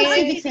 Kasi Bakit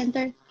civic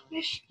center?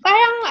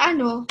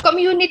 parang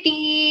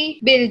community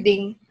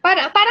building.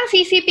 Parang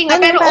CCP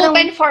nga, Ano, pero parang-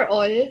 open for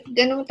all.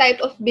 Ganung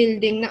type of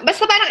building na.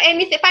 Basta parang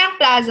anything, parang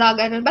plaza,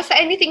 ganun. Basta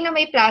anything na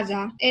may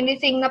plaza.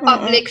 Anything na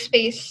public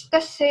space.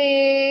 Kasi,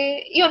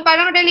 yun,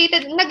 parang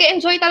related.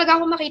 Nag-enjoy talaga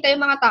ako makita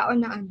yung mga tao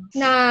na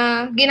na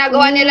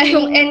ginagawa nila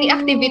yung any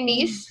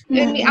activities.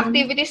 Any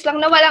activities lang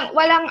na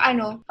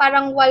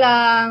parang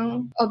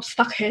walang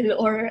obstacle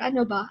or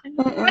ano ba?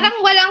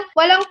 Parang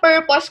walang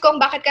purpose kung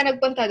bakit ka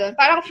nagpunta doon.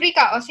 Parang free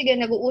ka. O sige,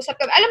 nag-uusap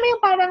ka. Alam mo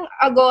yung parang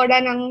agora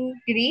ng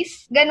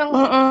Greece? Ganun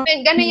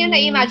yung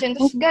na-imagine.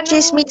 Tapos ganun.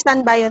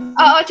 Chismisan ba yun?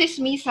 Oo,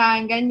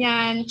 chismisan.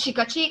 Ganyan.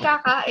 Chika-chika,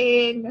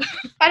 kain.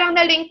 Parang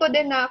naling ko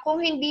din na kung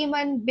hindi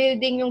man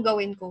building yung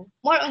gawin ko,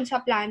 more on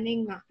sa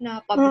planning na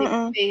public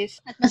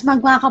space. At mas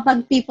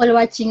magkakapag people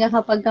watching ka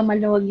kapag ka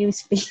maluwag yung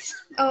space.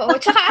 Oo,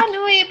 tsaka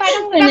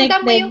parang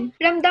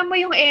ramdam mo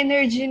yung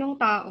energy ng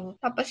tao.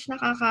 Tapos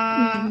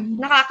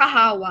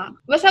nakakahawa.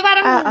 Basta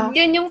parang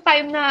yan yung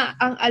time na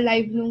ang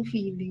alive nung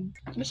feeling.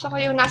 Gusto ko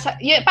yung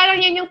parang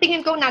yan yung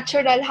tingin ko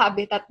natural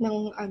habitat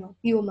ng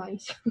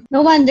humans.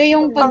 No wonder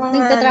yung pag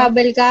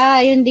nagka-travel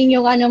ka, yun din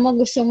yung mo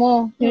gusto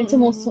mo. Yung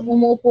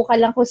umuupo ka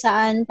lang kung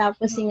saan,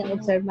 tapos yung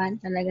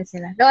observant talaga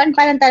sila. Doon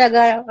pa lang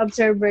talaga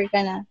observer ka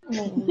na.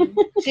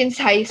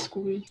 Since high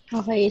school.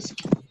 Okay, so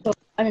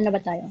ano na ba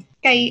tayo?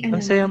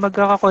 Masaya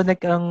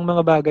magkaka-connect ang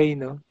mga bagay,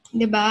 no?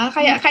 'Di ba?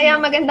 Kaya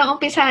magandang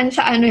umpisahan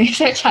sa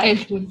sa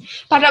childhood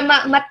para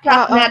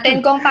ma-track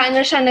natin kung paano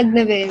siya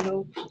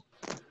nag-develop.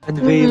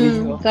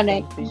 Unveiling.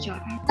 Correct.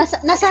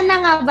 Nasaan na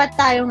nga ba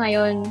tayo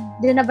ngayon?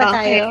 Dito na ba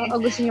tayo?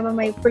 O gusto niyo ba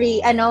may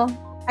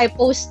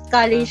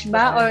post-college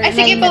ba? Or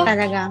sige na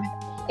talaga?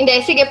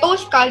 Hindi, sige,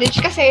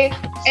 post-college kasi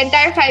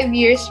entire 5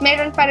 years,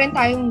 meron pa rin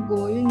tayong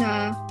goal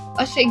na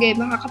sige,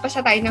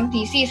 makakapasa tayo ng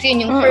thesis.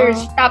 Yun yung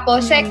first.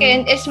 Tapos,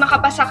 second is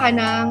makapasa ka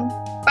ng,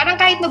 parang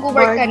kahit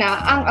nag-work ka na,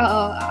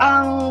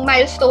 ang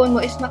milestone mo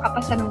is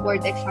makapasa ng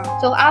board exam.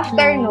 So,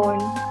 after nun,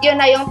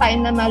 yun na yung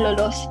time na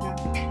malolos na.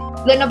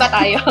 Doon na ba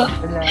tayo?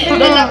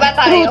 Doon na ba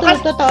tayo?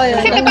 Totoo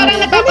yun. Kasi parang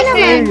natapos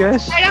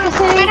Yes. parang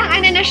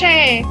na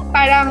siya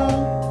parang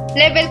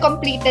level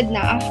completed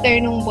na after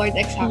nung board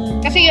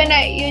exam. Kasi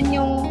yun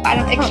yung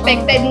parang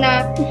expected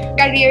na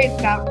career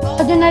track.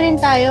 Doon na rin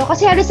tayo.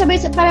 Kasi halos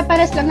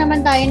para-paras lang naman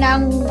tayo na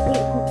ang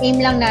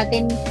aim lang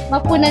natin.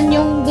 Mapunan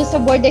yung doon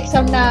sa board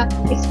exam na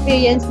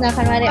experience na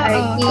kanwari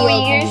RT o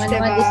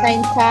kung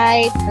design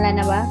site. Wala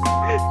na ba?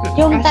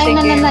 Yung time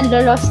na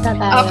nanlolos na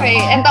tayo. Okay.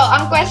 Ito,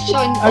 ang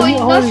question.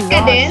 Lost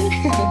ka din?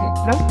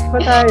 Lost ba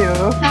tayo?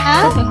 Ha?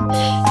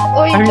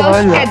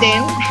 Lost ka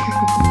din?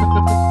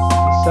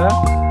 Sa?